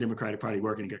in the Democratic Party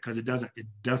working together, because it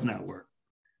does not work.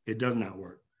 It does not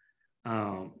work.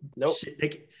 Nope.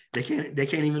 They can't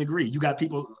even agree. You got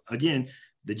people, again,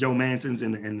 the Joe Mansons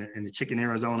and the chick in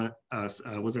Arizona,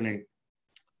 what's her name?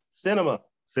 Cinema,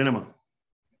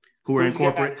 who are in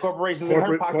corporations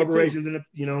in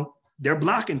they're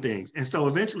blocking things. And so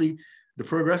eventually The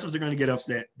progressives are going to get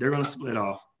upset. They're going to split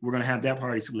off. We're going to have that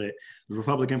party split. The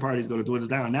Republican Party is going to dwindle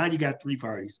down. Now you got 3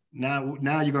 parties. Now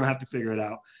you're going to have to figure it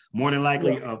out. More than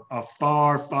likely, a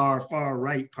far, far, far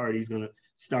right party is going to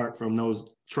start from those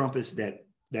Trumpists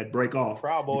that break off.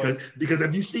 Because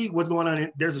if you see what's going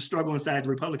on, there's a struggle inside the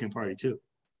Republican Party too.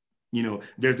 You know,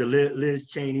 there's the Liz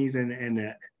Cheneys and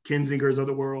the Kinzingers of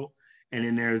the world, and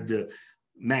then there's the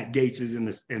Matt Gaetzes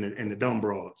and the dumb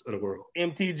broads of the world.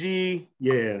 MTG.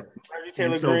 Yeah.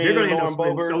 Taylor so Green, they're going to end up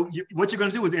Boebert. So what you're going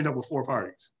to do is end up with 4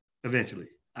 parties eventually,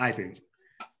 I think.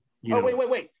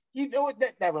 Wait. You know what?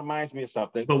 That reminds me of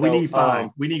something. But we need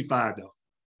 5. We need 5 though.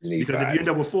 Because if you end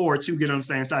up with 4, 2 get on the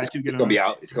same side, 2 get on.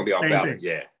 It's gonna be out balance.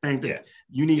 Yeah. Same thing. Yeah.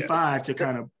 You need 5 to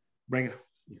kind of bring it.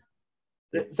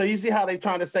 Yeah. So you see how they're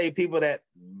trying to say people that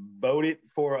voted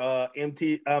for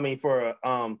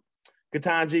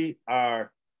Ketanji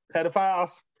are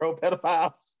pedophiles,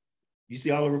 pro-pedophiles. You see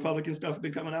all the Republican stuff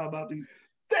been coming out about these.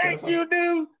 Thank you,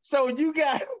 dude. So you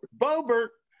got Boebert,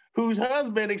 whose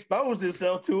husband exposed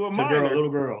himself to a minor. Little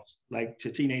girls, like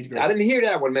to teenage girls. I didn't hear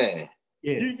that one, man.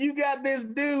 Yeah. You got this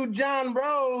dude, John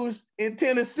Rose, in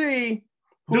Tennessee.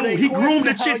 Dude, he groomed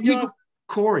a chick.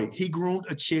 He groomed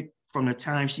a chick from the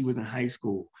time she was in high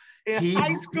school.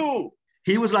 High school.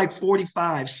 He was like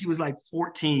 45. She was like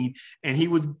 14. And he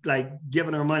was like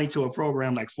giving her money to a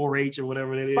program like 4-H or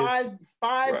whatever it is.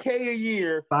 $5K a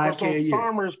year. $5K a year.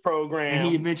 Farmers program. And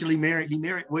he eventually married.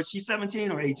 Was she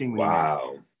 17 or 18?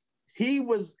 Wow. He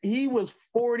was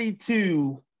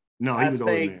 42. No, he was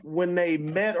older than that. When they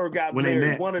met or got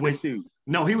married, one of the two.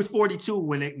 No, he was 42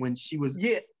 when she was.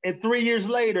 Yeah, and 3 years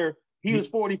later, he was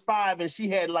 45 and she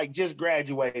had like just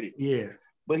graduated. Yeah.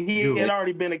 But he had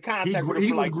already been in contact with her.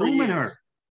 He was grooming her.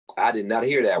 I did not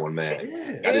hear that one, man.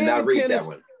 Yeah. I did not read that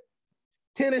one.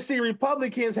 Tennessee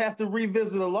Republicans have to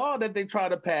revisit a law that they try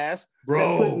to pass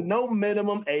that put no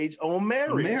minimum age on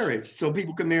marriage. So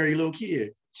people can marry little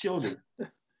kids, children.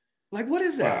 Like, what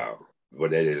is that? Wow. Well,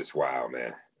 that is wild,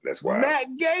 man. That's wild. Matt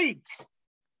Gaetz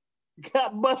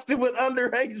got busted with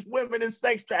underage women and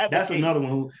sex trafficking. That's another one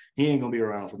who he ain't gonna be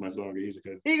around for much longer either.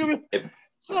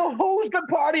 So who's the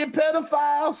party of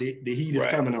pedophiles? The heat is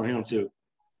coming on him too.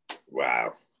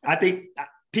 Wow. I think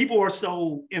people are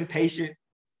so impatient,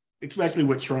 especially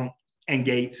with Trump and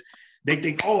Gaetz. They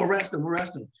think, oh, arrest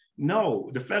him. No,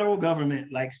 the federal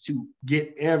government likes to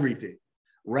get everything,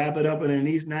 wrap it up in a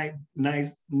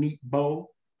nice, neat bow.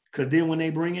 Because then when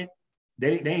they bring it,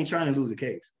 they ain't trying to lose a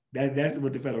case. That's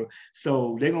what the federal.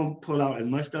 So they're gonna pull out as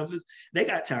much stuff as they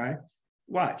got time.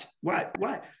 Watch.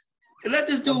 Let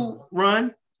this dude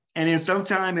run, and then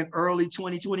sometime in early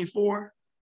 2024,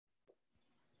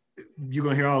 you're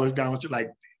gonna hear all this Donald Trump,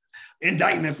 like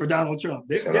indictment for Donald Trump.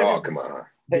 Come on.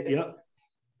 Yep.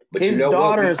 But his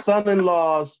daughter and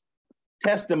son-in-law's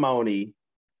testimony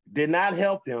did not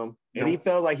help him, and he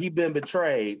felt like he'd been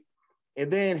betrayed.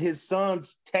 And then his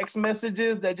son's text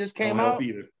messages that just came out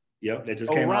either. Yep, that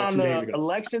just came out 2 days ago.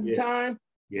 Election time.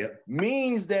 Yep.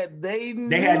 Means that they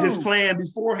had this plan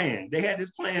beforehand. They had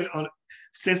this plan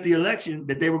since the election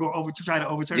that they were going to try to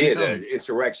overturn the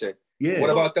insurrection. Yeah. What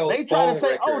about those? They try to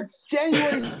say, records?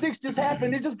 January 6th just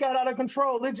happened. It just got out of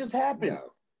control. It just happened.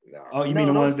 No. Oh, you mean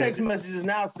the ones text that messages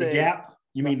now say the gap?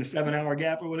 You mean the 7-hour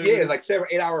gap or whatever? Yeah, it's like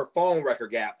 7-8 hour phone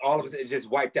record gap. All of a sudden, it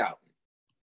just wiped out.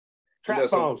 Trap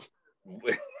phones.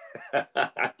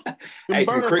 Hey,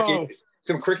 some cricket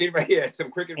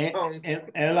phones.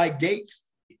 And like Gaetz,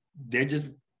 they're just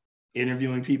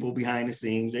interviewing people behind the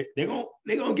scenes. They're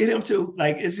gonna get him too.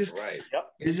 Like it's just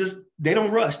it's just they don't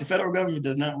rush. The federal government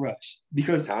does not rush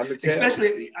because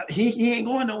especially he ain't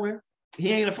going nowhere.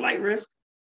 He ain't a flight risk.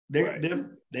 They're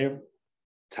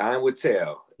time would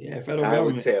tell. Yeah, federal time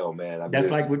government would tell, man.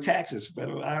 That's like with taxes.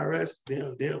 Federal IRS,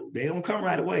 they don't come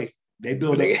right away. They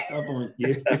build up stuff on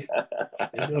you.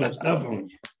 They build up stuff on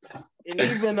you. And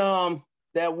even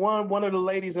that one of the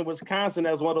ladies in Wisconsin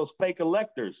that was one of those fake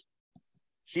electors.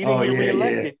 She didn't get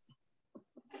reelected.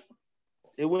 Yeah.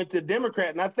 It went to Democrat.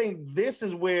 And I think this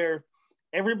is where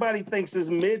everybody thinks this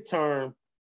midterm,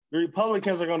 the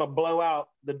Republicans are going to blow out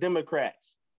the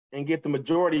Democrats and get the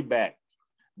majority back.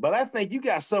 But I think you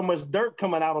got so much dirt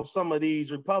coming out of some of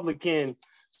these Republican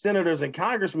senators and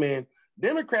congressmen,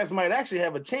 Democrats might actually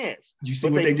have a chance. Did you see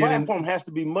what they did? The platform has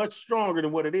to be much stronger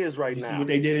than what it is right now. See what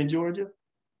they did in Georgia?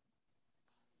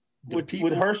 With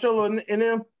Herschel and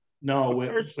them? No,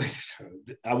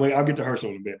 I'll get to Herschel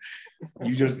in a bit.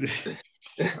 You just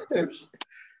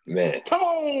man. Come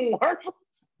on, Herschel.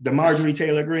 The Marjorie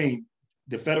Taylor Greene,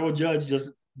 the federal judge just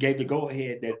gave the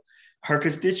go-ahead that her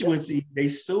constituency, they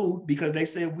sued because they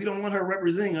said, we don't want her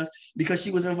representing us because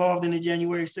she was involved in the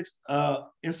January 6th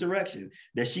insurrection,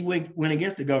 that she went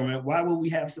against the government. Why would we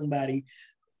have somebody,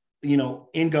 you know,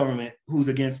 in government who's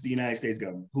against the United States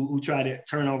government, who try to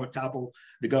topple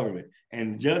the government?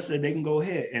 And the judge said they can go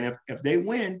ahead. And if they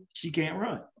win, she can't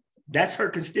run. That's her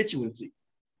constituency.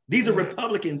 These are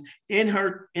Republicans in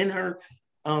her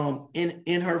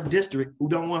district who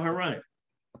don't want her running.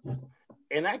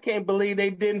 And I can't believe they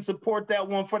didn't support that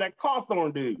one for that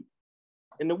Cawthorn dude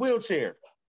in the wheelchair.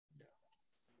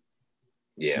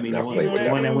 Yeah, I mean, the one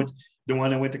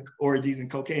that went to orgies and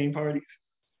cocaine parties.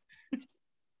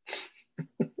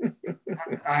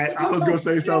 I was gonna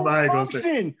say something. I ain't gonna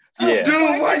say. Yeah.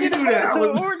 Dude, why you do that?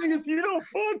 If you don't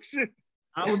function.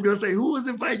 I was gonna say, who was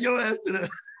inviting your ass to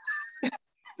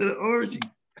the orgy?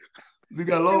 You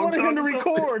got a long tongue to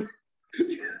record.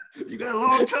 You got a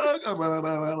long tongue.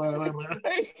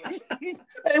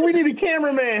 Hey, we need a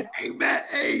cameraman. Hey, man.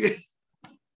 Hey.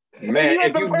 Man, you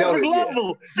if you know it,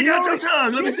 level. Stick out your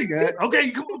tongue. Let me see that.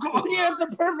 Okay, come on. You have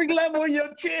the perfect level in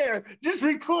your chair. Just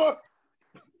record.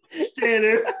 Stand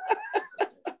there.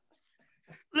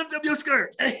 Lift up your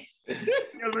skirt. Hey.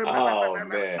 Oh,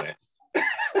 man.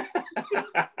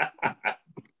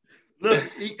 Look,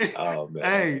 oh, man.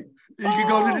 Hey,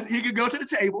 he could go to the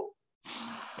table,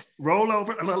 roll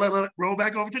over, roll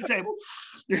back over to the table.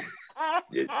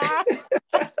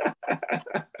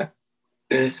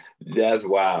 That's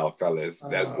wild, fellas.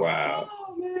 That's wild.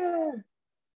 Oh, man.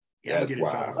 Yeah, that's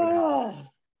wild.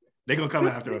 They're gonna come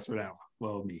after us for that one.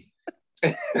 Well, me.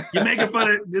 You're making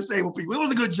fun of disabled people. It was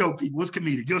a good joke, people. It was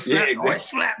comedic. You'll slap,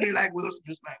 slap me like Will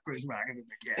Smith, like Chris Rock.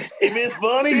 If it's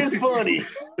funny, it's funny.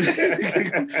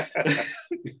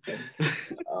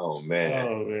 Oh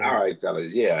man. All right,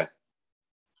 fellas. Yeah.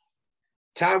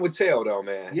 Time will tell, though,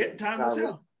 man. Yeah, time will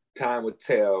tell. Time will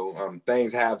tell.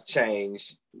 Things have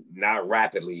changed, not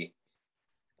rapidly.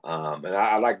 And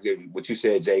I like what you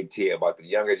said, JT, about the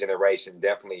younger generation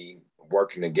definitely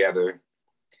working together.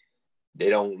 They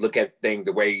don't look at things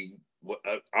the way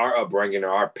our upbringing or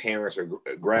our parents or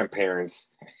grandparents.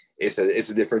 It's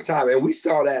a different time, and we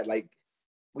saw that. Like,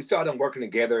 we saw them working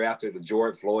together after the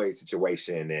George Floyd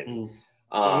situation, and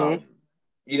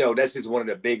you know, that's just one of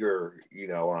the bigger, you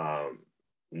know,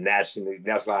 nationally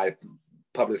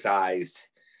publicized.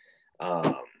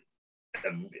 I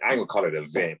ain't gonna call it an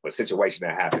event, but situation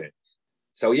that happened.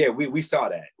 So yeah, we saw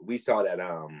that. We saw that.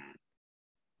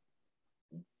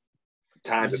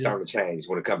 Times are starting to change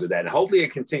when it comes to that, and hopefully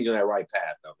it continues on that right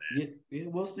path, though, man. Yeah,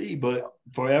 we'll see. But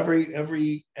for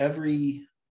every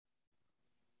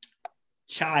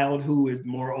child who is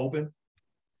more open,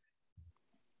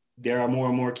 there are more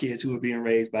and more kids who are being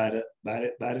raised by the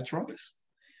Trumpists.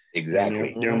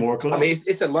 Exactly. They're more close. I mean,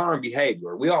 it's a learned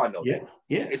behavior. We all know that.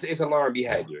 Yeah. It's a learned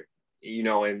behavior, you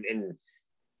know, and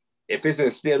if it's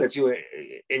instilled that you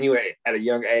at a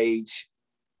young age,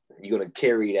 you're gonna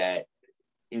carry that.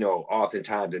 You know,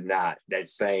 oftentimes or not, that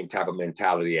same type of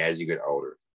mentality as you get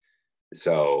older.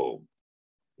 So,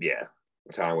 yeah,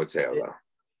 time will tell, though.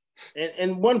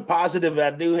 And one positive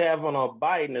I do have on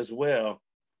Biden as well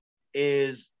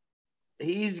is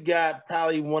he's got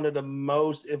probably one of the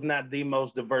most, if not the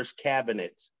most diverse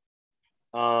cabinets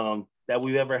that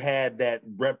we've ever had that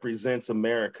represents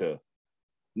America,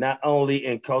 not only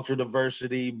in cultural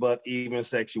diversity, but even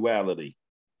sexuality.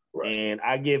 Right. And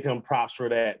I give him props for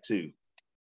that, too.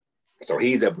 So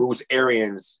he's the Bruce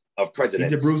Arians of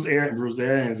presidents. He's the Bruce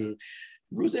Arians.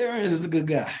 Bruce Arians is a good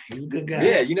guy. He's a good guy.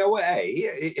 Yeah, you know what?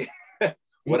 Hey,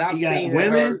 what I've seen, got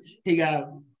women. He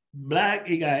got black.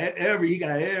 He got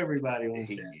everybody on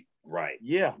staff. Right.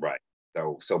 Yeah. Right.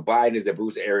 So Biden is the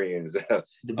Bruce Arians.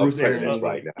 The Bruce Arians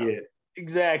right now. Yeah.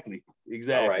 Exactly.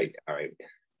 All right.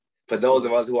 For those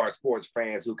of us who are sports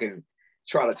fans who can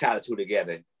try to tie the two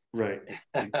together. Right.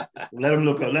 Let them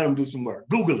look up. Let them do some work.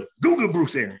 Google it. Google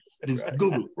Bruce Arians.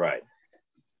 Google it. Right.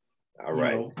 All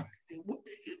right. You know,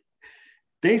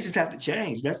 things just have to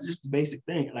change. That's just the basic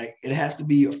thing. Like, it has to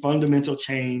be a fundamental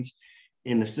change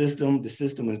in the system. The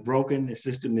system is broken. The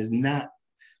system is not,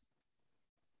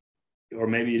 or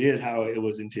maybe it is how it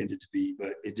was intended to be,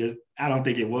 but I don't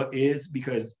think it is,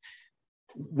 because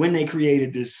when they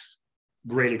created this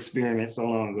great experiment so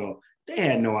long ago, they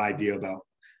had no idea about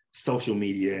social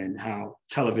media and how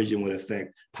television would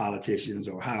affect politicians,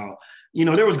 or how, you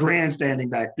know, there was grandstanding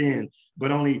back then, but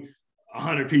only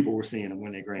 100 people were seeing them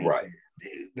when they grandstand. Right.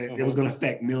 It was going to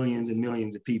affect millions and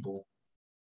millions of people.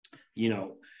 You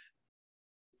know,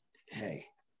 hey,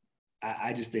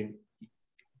 I just think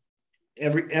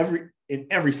in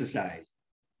every society,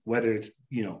 whether it's,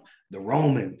 you know, the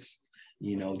Romans,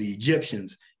 you know, the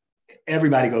Egyptians,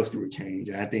 everybody goes through a change,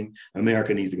 and I think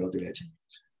America needs to go through that change.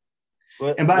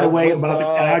 And by the way, and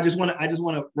I just want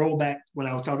to roll back when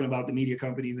I was talking about the media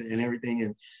companies and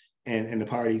everything and the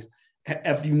parties.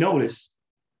 If you notice,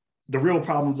 the real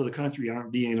problems of the country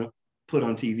aren't being put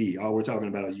on TV. All we're talking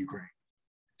about is Ukraine.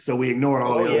 So we ignore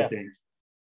all the other things.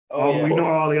 We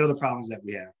ignore all the other problems that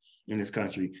we have in this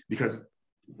country because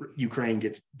Ukraine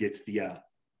gets the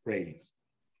ratings.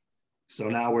 So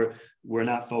now we're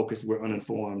not focused, we're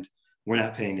uninformed, we're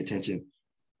not paying attention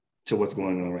to what's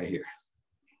going on right here.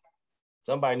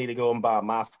 Somebody need to go and buy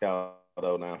Moscow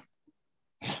though now.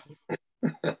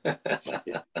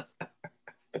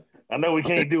 I know we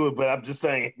can't do it, but I'm just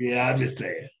saying. Yeah, I'm just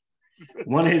saying.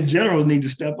 One of his generals need to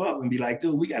step up and be like,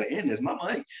 dude, we got to end this. My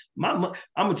money. I'm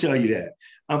going to tell you that.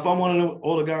 If I'm one of the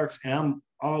oligarchs and I'm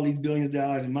all these billions of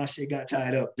dollars and my shit got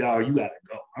tied up, dog, you got to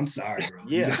go. I'm sorry, bro.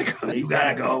 Yeah, you got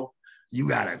to go. You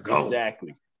got to go.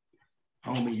 Exactly.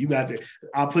 Homie, you got to,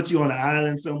 I'll put you on an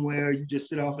island somewhere. You just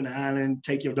sit off on the island,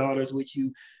 take your daughters with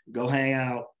you, go hang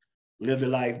out, live the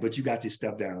life, but you got to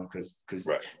step down because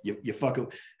right. you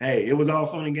fucking, hey, it was all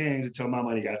fun and games until my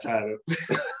money got tied up.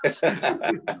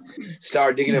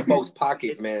 Start digging in folks'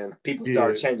 pockets, man. People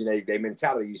start changing their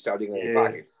mentality. You start digging in their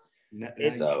pockets.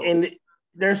 And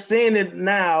they're seeing it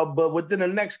now, but within the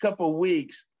next couple of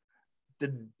weeks, the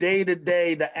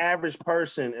day-to-day, the average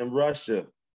person in Russia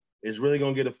is really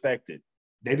going to get affected.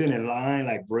 They've been in line,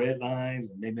 like bread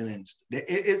lines, and they've been in,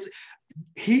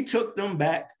 he took them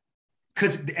back,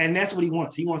 and that's what he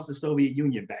wants. He wants the Soviet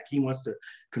Union back. He wants to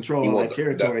control all that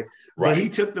territory. But he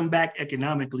took them back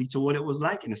economically to what it was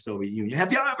like in the Soviet Union.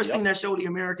 Have y'all ever seen that show, The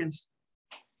Americans?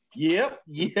 Yep.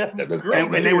 And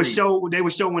they would show when they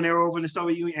were over in the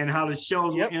Soviet Union and how the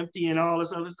shelves were empty and all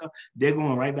this other stuff. They're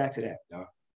going right back to that, dog.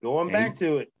 Going back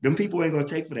to it. Them people ain't gonna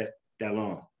take for that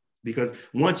long. Because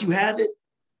once you have it,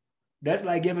 that's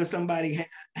like giving somebody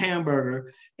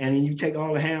hamburger and then you take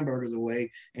all the hamburgers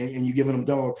away and you giving them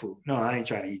dog food. No, I ain't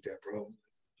trying to eat that, bro.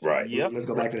 Right. Yep. Let's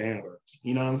go back to the hamburgers.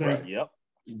 You know what I'm saying? Right.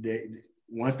 Yep.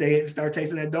 Once they start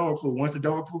tasting that dog food, once the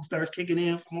dog food starts kicking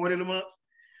in for more than a month,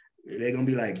 they're gonna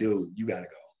be like, dude, you gotta go.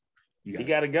 You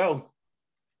gotta go.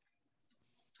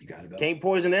 You gotta go. Can't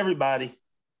poison everybody.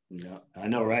 No, I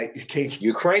know, right?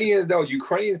 Ukrainians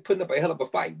putting up a hell of a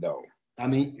fight, though. I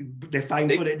mean, they're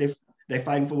fighting for it. They're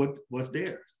fighting for what's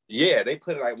theirs. Yeah, they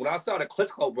put it like when I saw the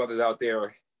Klitschko brothers out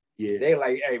there. Yeah, they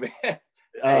like, hey man,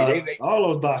 all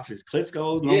those boxes,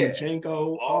 Klitschko,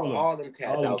 Lomachenko, all them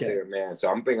cats out there, man. So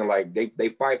I'm thinking like they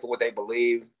fight for what they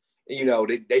believe. You know,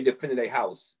 they defended their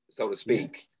house, so to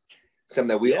speak. Yeah. Something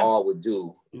that we all would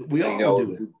do. We all would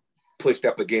do it. Pushed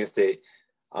up against it.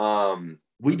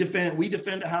 We defend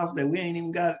the house that we ain't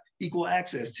even got equal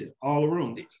access to, all the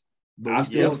rooms. But I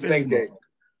still think that,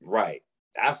 right.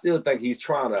 I still think he's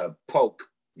trying to poke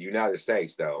the United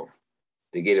States, though,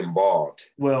 to get involved.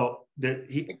 Well,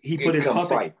 he put his puppet,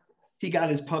 fight. He got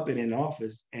his puppet in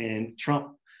office, and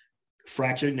Trump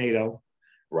fractured NATO.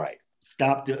 Right.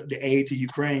 Stopped the aid to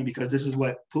Ukraine because this is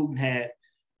what Putin had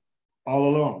all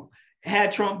along.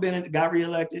 Had Trump got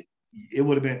reelected, it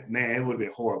would have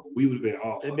been horrible. We would have been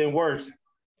awful. It'd been worse.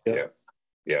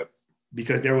 Yeah.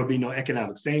 Because there would be no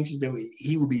economic sanctions.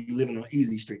 He would be living on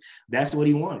easy street. That's what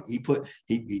he wanted. He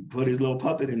put his little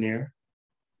puppet in there,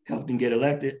 helped him get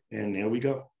elected, and there we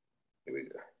go.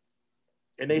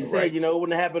 And they said, it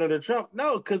wouldn't happen under Trump.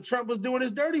 No, because Trump was doing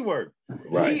his dirty work.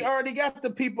 Right. He already got the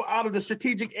people out of the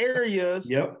strategic areas.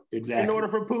 Yep, exactly. In order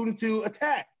for Putin to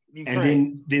attack Ukraine.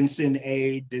 And didn't send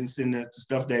aid, didn't send the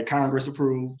stuff that Congress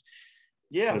approved.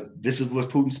 Yeah. Because this is what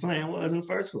Putin's plan was in the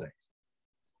first place.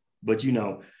 But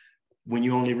when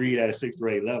you only read at a 6th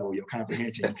grade level, your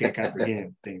comprehension, you can't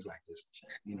comprehend things like this.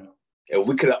 If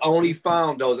we could have only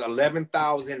found those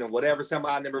 11,000 and whatever some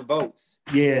odd number votes.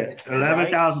 Yeah,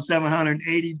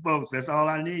 11,780 votes. That's all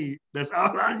I need. That's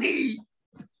all I need.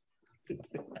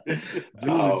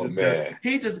 Man.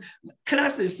 Can I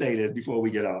just say this before we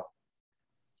get off?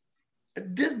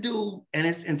 This dude and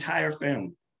his entire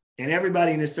family and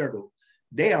everybody in his circle,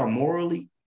 they are morally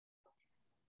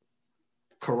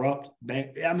corrupt.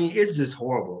 I mean, it's just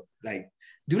horrible. Like,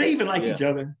 do they even like each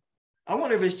other? I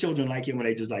wonder if his children like him when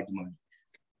they just like the money.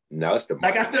 No, it's the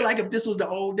money. Like, I feel like if this was the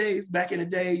old days, back in the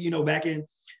day, back in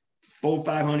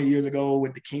 400-500 years ago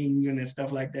with the kings and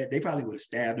stuff like that, they probably would have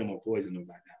stabbed them or poisoned them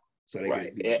by now. So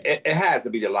they it has to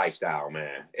be the lifestyle,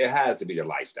 man. It has to be the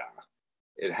lifestyle.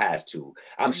 It has to.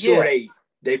 I'm sure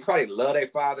they probably love their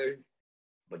father,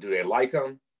 but do they like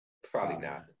him? Probably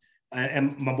not.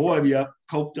 And my boy be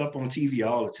coped up on TV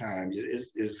all the time.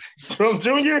 Is Trump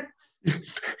Jr.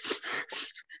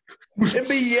 And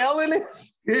be yelling it.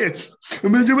 Yes. I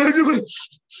mean,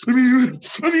 it's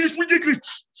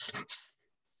ridiculous.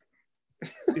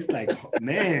 It's like,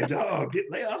 man, dog,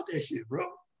 lay off that shit, bro.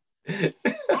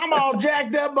 I'm all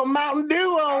jacked up on Mountain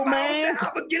Dew, old man.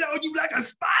 I'm gonna get on you like a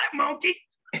spotted monkey.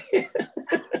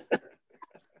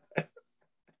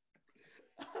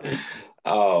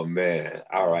 Oh man!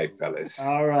 All right, fellas.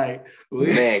 All right,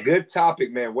 man. Good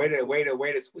topic, man. Way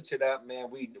to switch it up, man.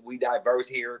 We diverse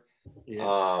here. Yes.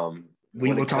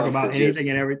 We will talk about anything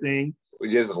and everything.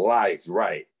 Just life,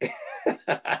 right?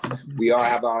 We all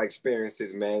have our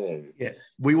experiences, man. And yeah,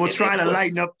 we will try to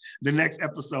lighten up the next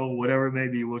episode, whatever it may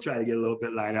be. We'll try to get a little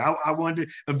bit lighter. I wanted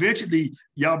eventually,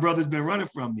 y'all brothers been running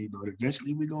from me, but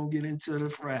eventually we're gonna get into the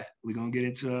frat. We're gonna get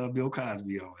into Bill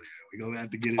Cosby over there. We're gonna have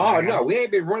to get into we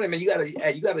ain't been running, man. You gotta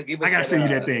give us. I gotta send you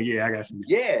that thing. Yeah, I gotta send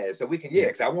you. Yeah, so we can. Yeah,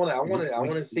 because I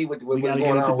wanna see what's going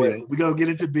on. We're gonna get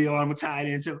into Bill. I'm gonna tie it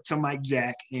into Mike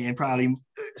Jack and probably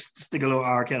stick a little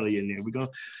R. Kelly in there.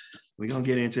 We're gonna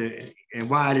get into and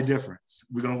why the difference.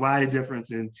 We're gonna why the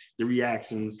difference in the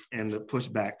reactions and the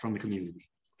pushback from the community.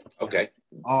 Okay.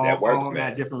 All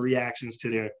got different reactions to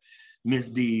their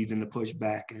misdeeds and the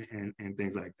pushback and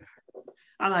things like that.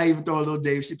 I might even throw a little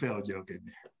Dave Chappelle joke in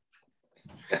there.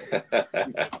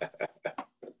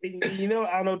 You know,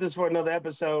 I know this for another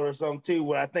episode or something too.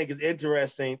 What I think is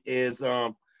interesting is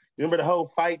remember the whole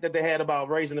fight that they had about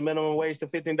raising the minimum wage to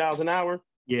 $15 an hour?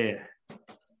 Yeah.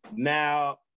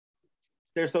 Now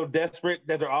they're so desperate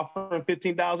that they're offering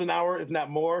 $15 an hour, if not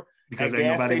more, because at ain't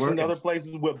gas nobody stations working. And other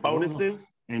places with bonuses.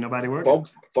 Ain't nobody working.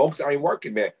 Folks ain't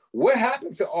working, man. What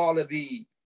happened to all of the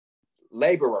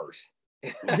laborers?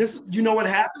 You know what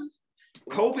happened?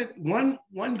 COVID,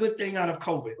 one good thing out of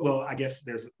COVID, well, I guess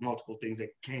there's multiple things that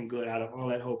came good out of all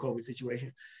that whole COVID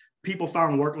situation. People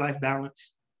found work-life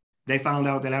balance. They found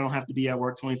out that I don't have to be at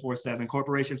work 24/7.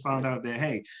 Corporations found out that,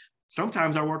 hey,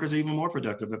 sometimes our workers are even more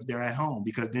productive if they're at home,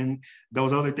 because then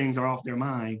those other things are off their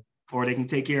mind, or they can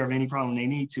take care of any problem they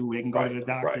need to. They can go to the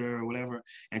doctor or whatever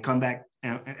and come back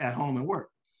at home and work.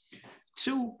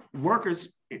 Two,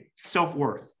 workers,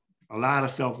 self-worth, a lot of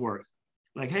self-worth.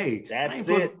 Like, hey,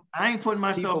 I ain't putting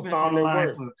myself on the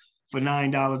line for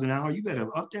 $9 an hour. You better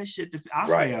up that shit. I'll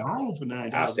stay at home for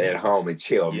 $9. I'll stay at home and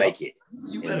chill, make it.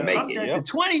 You better up that to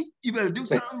 20. You better do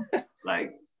something.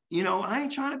 Like, you know, I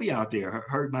ain't trying to be out there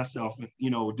hurting myself,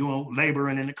 you know, doing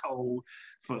laboring in the cold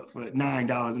for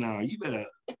 $9 an hour. You better.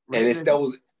 And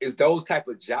it's those type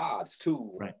of jobs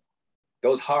too. Right.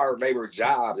 Those hard labor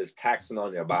jobs is taxing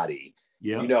on their body.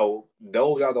 Yeah. You know,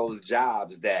 those are those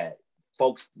jobs that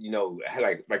folks, you know,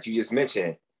 like you just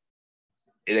mentioned,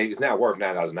 it's not worth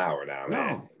 $9 an hour now,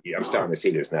 man. Yeah, I'm starting to see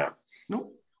this now.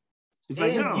 Nope. It's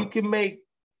you can make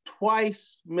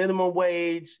twice minimum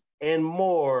wage and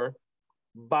more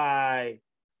by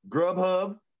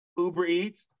Grubhub, Uber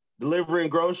Eats, delivering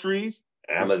groceries,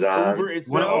 Amazon. Uber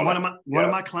itself.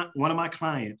 One of my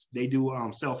clients, they do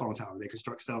cell phone towers. They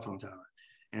construct cell phone towers.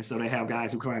 And so they have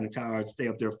guys who climb the towers, stay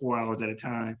up there 4 hours at a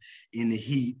time in the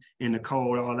heat, in the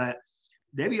cold, all that.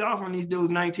 They be offering these dudes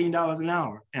 $19 an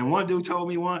hour. And one dude told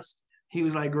me once, he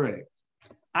was like, Greg,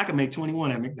 I could make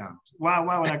 21 at McDonald's. Why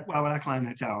would I climb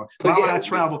that tower? Why would I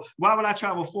travel? Why would I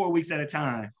travel 4 weeks at a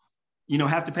time? You know,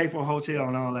 have to pay for a hotel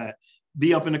and all that.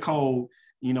 Be up in the cold,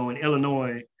 you know, in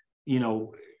Illinois, you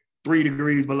know, 3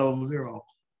 degrees below zero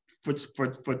for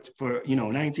you know,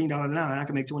 $19 an hour, and I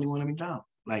can make 21 at McDonald's.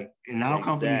 Like, and now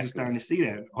companies are starting to see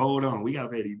that. Hold on, we gotta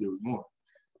pay these dudes more.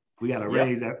 We gotta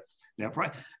raise that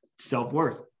price.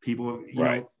 Self-worth. People, you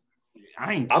know,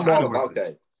 I'm all about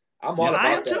that. I'm all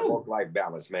about that work-life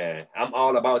balance, man. I'm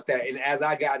all about that. And as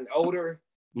I gotten older,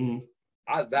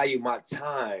 I value my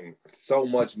time so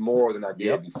much more than I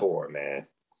did before, man.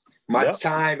 My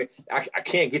time, I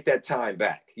can't get that time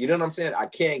back. You know what I'm saying? I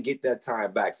can't get that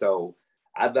time back. So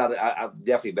I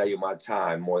definitely value my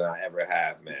time more than I ever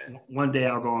have, man. One day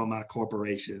I'll go on my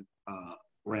corporation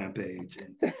rampage.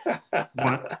 And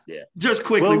just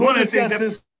quickly, one of the things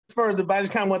that further, but I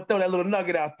just kind of want to throw that little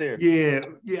nugget out there. Yeah.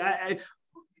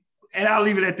 And I'll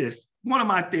leave it at this. One of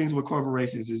my things with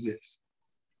corporations is this.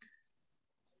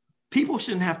 People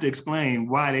shouldn't have to explain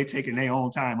why they're taking their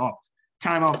own time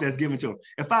off that's given to them.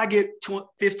 If I get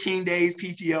 15 days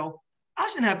PTO, I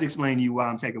shouldn't have to explain to you why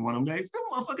I'm taking one of them days. Them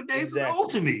motherfucking days is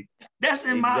owed to me. That's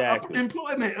in my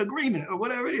employment agreement or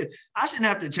whatever it is. I shouldn't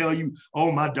have to tell you,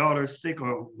 oh, my daughter's sick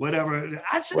or whatever.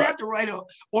 I shouldn't have to write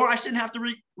or I shouldn't have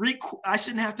to I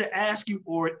shouldn't have to ask you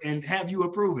for it and have you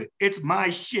approve it. It's my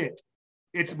shit.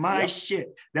 It's my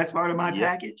shit. That's part of my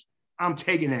package. I'm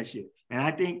taking that shit. And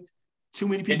I think too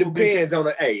many people. It depends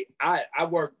on I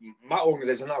work, my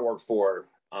organization I work for,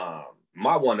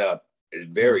 my one up is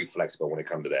very flexible when it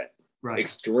comes to that. Right.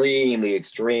 Extremely.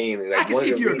 Like, I can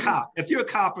see if you're a cop. If you're a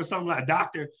cop or something like a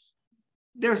doctor,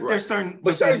 there's certain.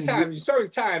 But certain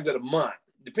times of the month,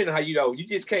 depending on how you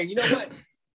just can't. You know what?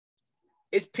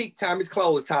 It's peak time. It's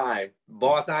close time.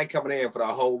 Boss, I ain't coming in for the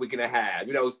whole week and a half.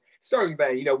 Certain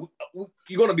things.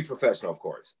 You're gonna be professional, of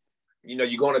course.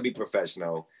 You're gonna be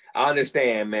professional. I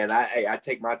understand, man. I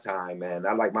take my time, man.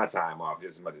 I like my time off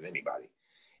just as much as anybody,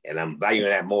 and I'm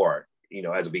valuing that more.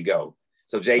 As we go.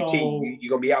 So JT, you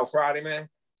gonna be out Friday, man?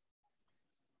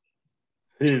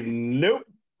 Nope.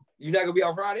 You're not gonna be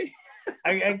out Friday?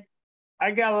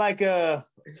 I got like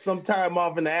some time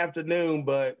off in the afternoon,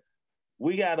 but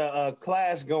we got a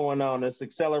class going on, this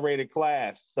accelerated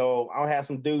class. So I'll have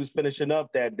some dudes finishing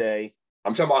up that day.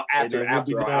 I'm talking about after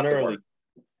early. Work.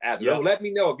 After. Yep. Let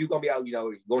me know if you're gonna be out,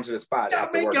 going to the spot. Y'all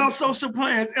make y'all social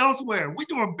plans elsewhere. We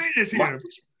doing business here.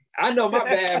 I know, my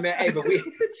bad, man. Hey, but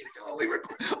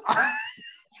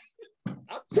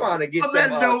I'm trying to get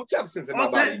substance in my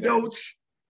body.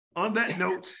 On that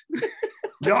note,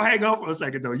 y'all hang on for a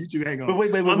second, though. You two hang on.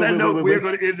 Wait, on that note, we're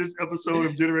going to end this episode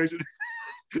of Generation.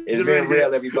 It's been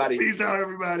real, everybody. Peace out,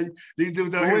 everybody. These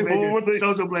dudes out here making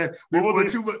social plans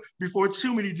before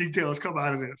too many details come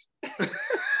out of this.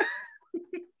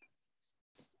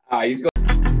 All right, he's going.